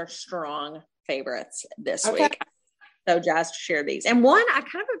 and these are strong favorites this week. So jazzed to share these. And one I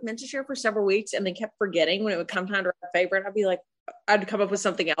kind of meant to share for several weeks and then kept forgetting when it would come time to write a favorite. I'd be like, I'd come up with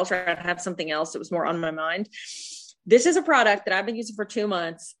something else, or I'd have something else that was more on my mind. This is a product that I've been using for 2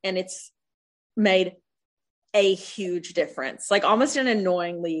 months, and it's made a huge difference, like almost an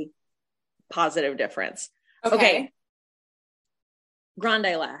annoyingly positive difference. Okay.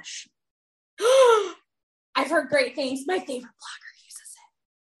 Grande Lash. I've heard great things. My favorite blogger uses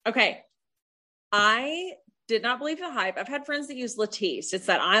it. Okay. I did not believe the hype. I've had friends that use Latisse. It's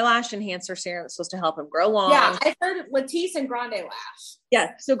that eyelash enhancer serum that's supposed to help them grow long. Yeah, I've heard Latisse and Grande Lash.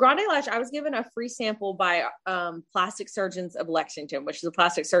 Yeah. So Grande Lash, I was given a free sample by Plastic Surgeons of Lexington, which is a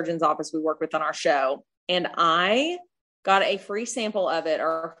plastic surgeon's office we work with on our show. And I got a free sample of it,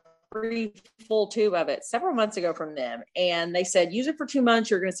 or free full tube of it, several months ago from them. And they said, use it for 2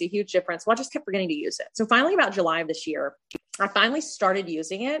 months. You're going to see a huge difference. Well, I just kept forgetting to use it. So finally, about July of this year, I finally started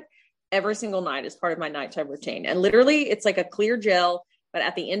using it every single night as part of my nighttime routine. And literally it's like a clear gel, but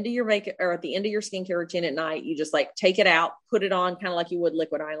at the end of your makeup or at the end of your skincare routine at night, you just like take it out, put it on kind of like you would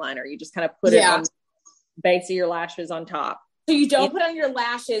liquid eyeliner. You just kind of put it on the base of your lashes on top. So you don't put on your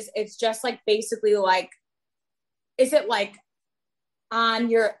lashes. It's just like basically like, is it like on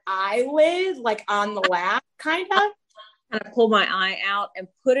your eyelid, like on the lash kind of? Kind of pull my eye out and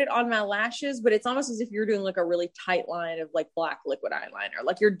put it on my lashes, but it's almost as if you're doing like a really tight line of like black liquid eyeliner.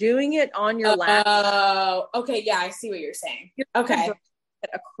 Like you're doing it on your lash. Oh, okay. Yeah, I see what you're saying. Okay.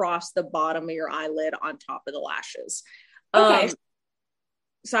 Across the bottom of your eyelid on top of the lashes. Okay.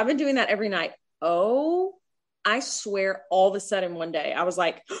 So I've been doing that every night. Oh, I swear all of a sudden one day I was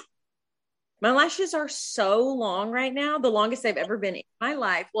like, my lashes are so long right now. The longest they've ever been in my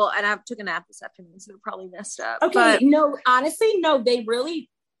life. Well, and I took a nap this afternoon, so they're probably messed up. Okay. But no, honestly, no, they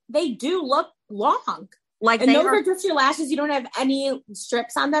do look long. Like, and those are just your lashes. You don't have any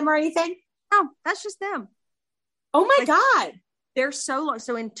strips on them or anything? No, that's just them. Oh my God. They're so long.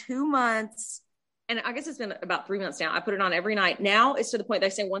 So in 2 months, and I guess it's been about 3 months now, I put it on every night. Now it's to the point they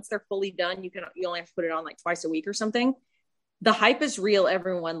say once they're fully done, you only have to put it on like twice a week or something. The hype is real,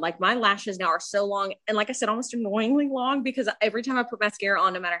 everyone. Like my lashes now are so long. And like I said, almost annoyingly long, because every time I put mascara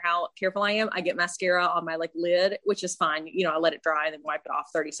on, no matter how careful I am, I get mascara on my like lid, which is fine. You know, I let it dry and then wipe it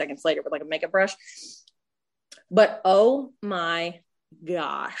off 30 seconds later with like a makeup brush. But oh my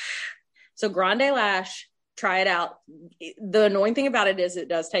gosh. So Grande Lash Try it out. The annoying thing about it is it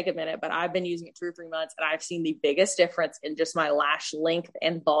does take a minute, but I've been using it 2 or 3 months and I've seen the biggest difference in just my lash length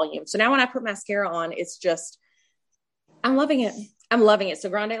and volume. So now when I put mascara on, it's just, I'm loving it. I'm loving it. So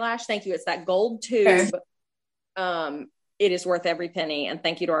Grande Lash, thank you. It's that gold tube. Okay. It is worth every penny. And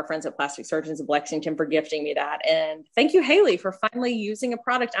thank you to our friends at Plastic Surgeons of Lexington for gifting me that. And thank you, Haley, for finally using a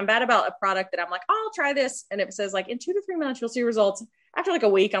product. I'm bad about a product that I'm like, oh, I'll try this. And it says like in 2 to 3 months, you'll see results. After like a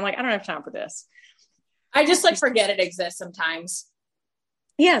week, I'm like, I don't have time for this. I just like forget it exists sometimes.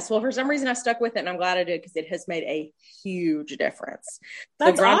 Yes. Well, for some reason I stuck with it and I'm glad I did because it has made a huge difference.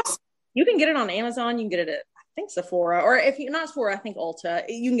 That's awesome. You can get it on Amazon. You can get it at, I think Sephora, or if you're not Sephora, I think Ulta.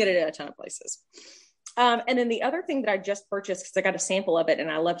 You can get it at a ton of places. And then the other thing that I just purchased because I got a sample of it and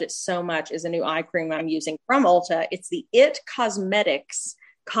I loved it so much is a new eye cream I'm using from Ulta. It's the It Cosmetics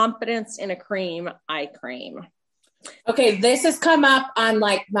Confidence in a Cream eye cream. Okay, this has come up on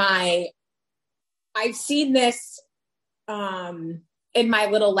like I've seen this in my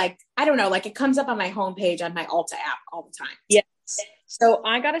little like, I don't know, like it comes up on my homepage on my Ulta app all the time. Yes. So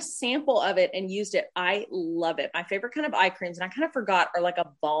I got a sample of it and used it. I love it. My favorite kind of eye creams, and I kind of forgot, are like a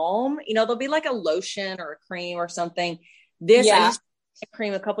balm. You know, there'll be like a lotion or a cream or something. This I used a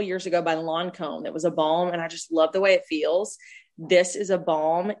cream a couple years ago by Lancome that was a balm, and I just love the way it feels. This is a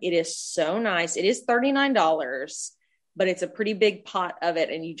balm. It is so nice. It is $39, but it's a pretty big pot of it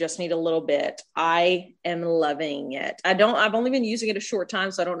and you just need a little bit. I am loving it. I've only been using it a short time,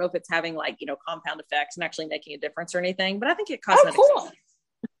 so I don't know if it's having like, you know, compound effects and actually making a difference or anything, but I think it cosmetics. Oh, cool.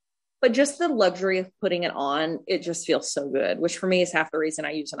 But just the luxury of putting it on, it just feels so good, which for me is half the reason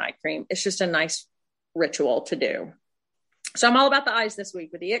I use an eye cream. It's just a nice ritual to do. So I'm all about the eyes this week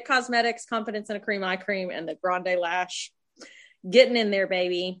with the It Cosmetics Confidence in a Cream eye cream and the Grande Lash. Getting in there,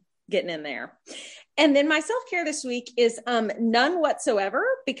 baby. Getting in there. And then my self-care this week is none whatsoever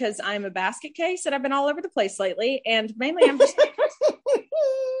because I'm a basket case and I've been all over the place lately. And mainly I'm just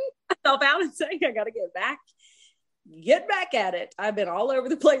myself out and saying I got to get back at it. I've been all over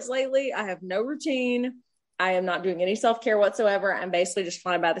the place lately. I have no routine. I am not doing any self-care whatsoever. I'm basically just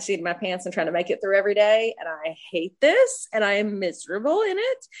flying by the seat of my pants and trying to make it through every day. And I hate this and I am miserable in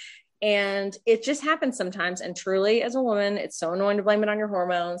it. And it just happens sometimes. And truly, as a woman, it's so annoying to blame it on your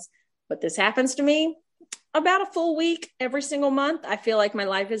hormones. But this happens to me about a full week every single month. I feel like my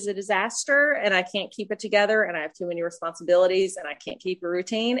life is a disaster and I can't keep it together and I have too many responsibilities and I can't keep a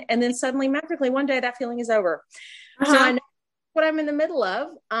routine. And then suddenly, magically, one day that feeling is over. So I know what I'm in the middle of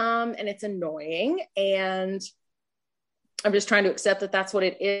and it's annoying. And I'm just trying to accept that that's what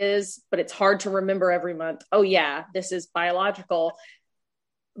it is. But it's hard to remember every month. Oh, yeah, this is biological.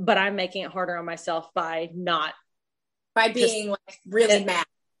 But I'm making it harder on myself by being like really mad.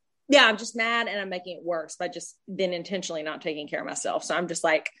 Yeah, I'm just mad and I'm making it worse by just then intentionally not taking care of myself. So I'm just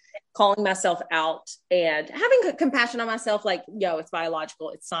like calling myself out and having compassion on myself. Like, yo, it's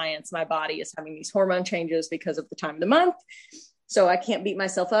biological. It's science. My body is having these hormone changes because of the time of the month. So I can't beat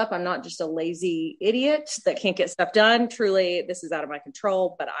myself up. I'm not just a lazy idiot that can't get stuff done. Truly, this is out of my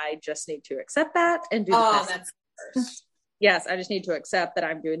control, but I just need to accept that and do the best. Yes, I just need to accept that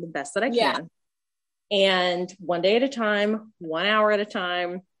I'm doing the best that I can. And one day at a time, 1 hour at a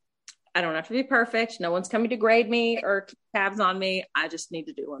time. I don't have to be perfect. No one's coming to grade me or keep tabs on me. I just need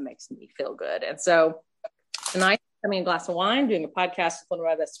to do what makes me feel good. And so tonight, having a glass of wine, doing a podcast with one of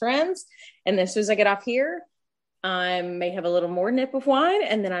my best friends. And then as soon as I get off here, I may have a little more nip of wine.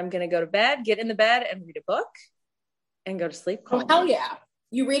 And then I'm going to go to bed, get in the bed and read a book and go to sleep. Oh, hell yeah.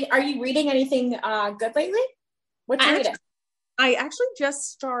 Are you reading anything good lately? What you reading? I actually just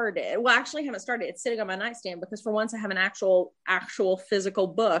started. Well, actually, I haven't started. It's sitting on my nightstand because for once I have an actual physical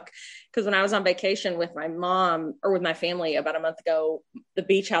book. Because when I was on vacation with my mom or with my family about a month ago, the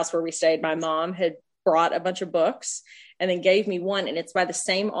beach house where we stayed, my mom had brought a bunch of books and then gave me one. And it's by the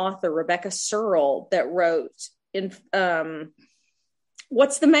same author, Rebecca Searle, that wrote in,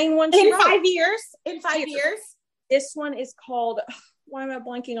 what's the main one? In 5 years. In 5 years. This one is called, why am I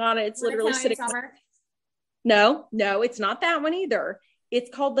blanking on it? It's literally sitting. Summer. No, it's not that one either. It's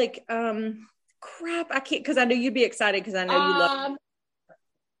called like, crap. I can't, cause I know you'd be excited. Cause I know you love it.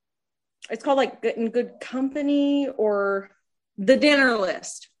 It's called like Good in Good Company or The Dinner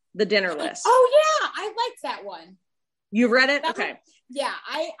List. Oh yeah. I liked that one. You read it? That okay. One, yeah.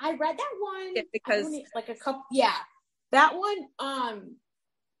 I read that one. Yeah, because like a couple, yeah, that one,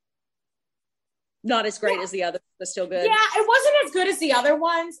 not as great as the other, but still good. Yeah, it wasn't as good as the other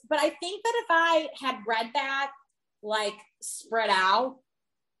ones, but I think that if I had read that like spread out,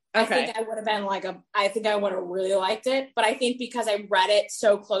 I think I would have been I think I would have really liked it. But I think because I read it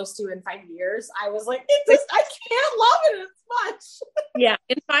so close to in 5 years, I was like, I can't love it as much. Yeah.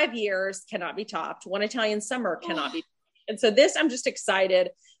 In 5 years cannot be topped. One Italian Summer cannot be. And so this, I'm just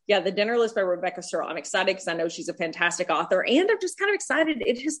excited. Yeah. The Dinner List by Rebecca Searle. I'm excited because I know she's a fantastic author, and I'm just kind of excited.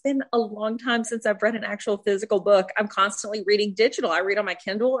 It has been a long time since I've read an actual physical book. I'm constantly reading digital. I read on my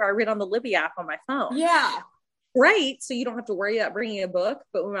Kindle or I read on the Libby app on my phone. Yeah. Great. So you don't have to worry about bringing a book.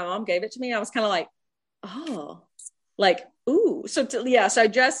 But when my mom gave it to me, I was kind of like, oh, like, ooh. So I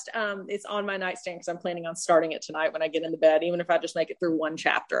just, it's on my nightstand because I'm planning on starting it tonight when I get in the bed, even if I just make it through one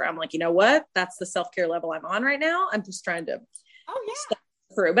chapter. I'm like, you know what? That's the self-care level I'm on right now. I'm just trying to step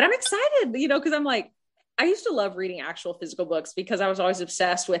through, but I'm excited, because I'm like, I used to love reading actual physical books because I was always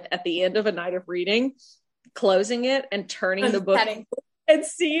obsessed with, at the end of a night of reading, closing it and turning the book and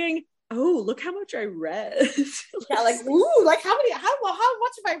seeing, oh, look how much I read. Yeah, like, ooh, like how much have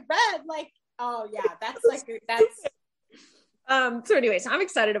I read? Like, oh yeah, that's. So anyways, I'm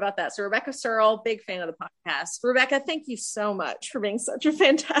excited about that. So Rebecca Searle, big fan of the podcast. Rebecca, thank you so much for being such a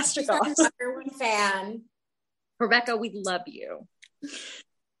fantastic author. Number one fan. Rebecca, we love you.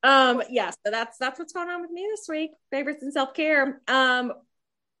 So that's what's going on with me this week. Favorites and self-care. So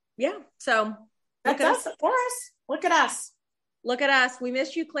that's us, of course. Look at us. Look at us. We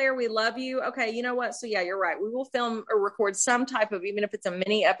miss you, Claire. We love you. Okay, you know what? So yeah, you're right. We will film or record some type of, even if it's a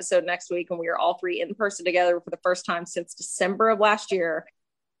mini episode next week, and we are all three in person together for the first time since December of last year.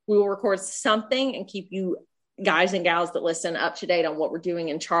 We will record something and keep you guys and gals that listen up to date on what we're doing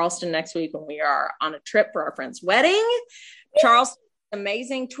in Charleston next week when we are on a trip for our friend's wedding. Charleston,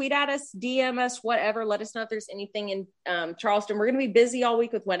 amazing. Tweet at us, DM us, whatever. Let us know if there's anything in Charleston. We're going to be busy all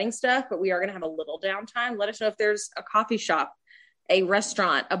week with wedding stuff, but we are going to have a little downtime. Let us know if there's a coffee shop, a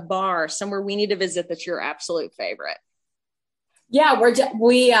restaurant, a bar, somewhere we need to visit that's your absolute favorite. Yeah,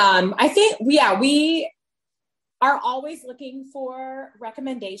 we are always looking for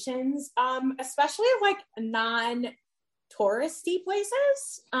recommendations, especially like non-touristy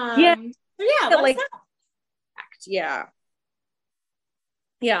places.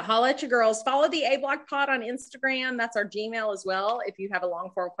 Yeah, holla at your girls. Follow the A Block Pod on Instagram. That's our Gmail as well. If you have a long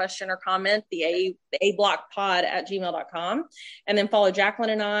form question or comment, the A Block Pod at gmail.com. And then follow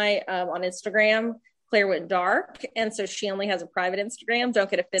Jacqueline and I on Instagram. Claire went dark, and so she only has a private Instagram. Don't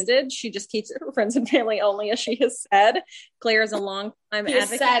get offended. She just keeps it for friends and family only, as she has said. Claire is a long time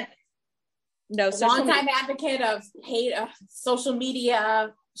advocate. Long-time advocate of hate, social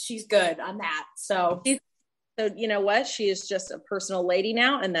media. She's good on that. So you know what? She is just a personal lady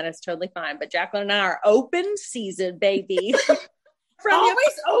now, and that is totally fine. But Jacqueline and I are open season, baby.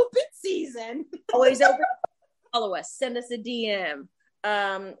 Always open season. Always open. Follow us. Send us a DM.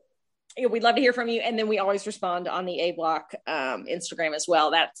 We'd love to hear from you. And then we always respond on the A Block Instagram as well.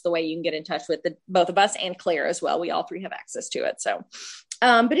 That's the way you can get in touch with both of us and Claire as well. We all three have access to it. So,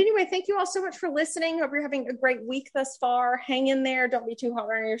 but anyway, thank you all so much for listening. Hope you're having a great week thus far. Hang in there. Don't be too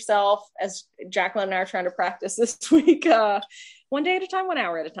hard on yourself, as Jacqueline and I are trying to practice this week. One day at a time, 1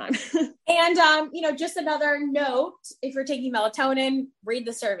 hour at a time. And, just another note, if you're taking melatonin, read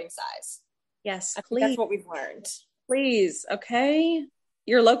the serving size. Yes, I think that's what we've learned. Please. Okay.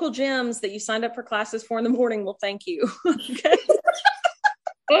 Your local gyms that you signed up for classes for in the morning will thank you. Okay.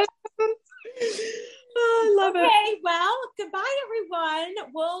 I love it. Okay, well, goodbye, everyone.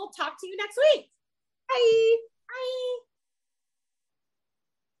 We'll talk to you next week. Bye. Bye.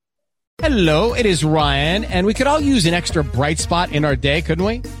 Hello, it is Ryan, and we could all use an extra bright spot in our day, couldn't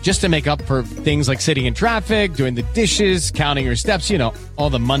we? Just to make up for things like sitting in traffic, doing the dishes, counting your steps,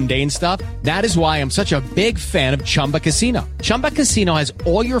 all the mundane stuff. That is why I'm such a big fan of Chumba Casino. Chumba Casino has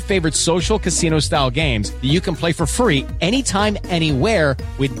all your favorite social casino-style games that you can play for free anytime, anywhere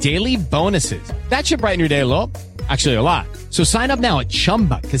with daily bonuses. That should brighten your day a little. Actually, a lot. So sign up now at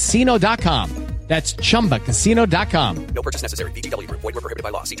ChumbaCasino.com. That's ChumbaCasino.com. No purchase necessary. VGW Group. Void where prohibited by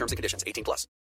law. See terms and conditions. 18+.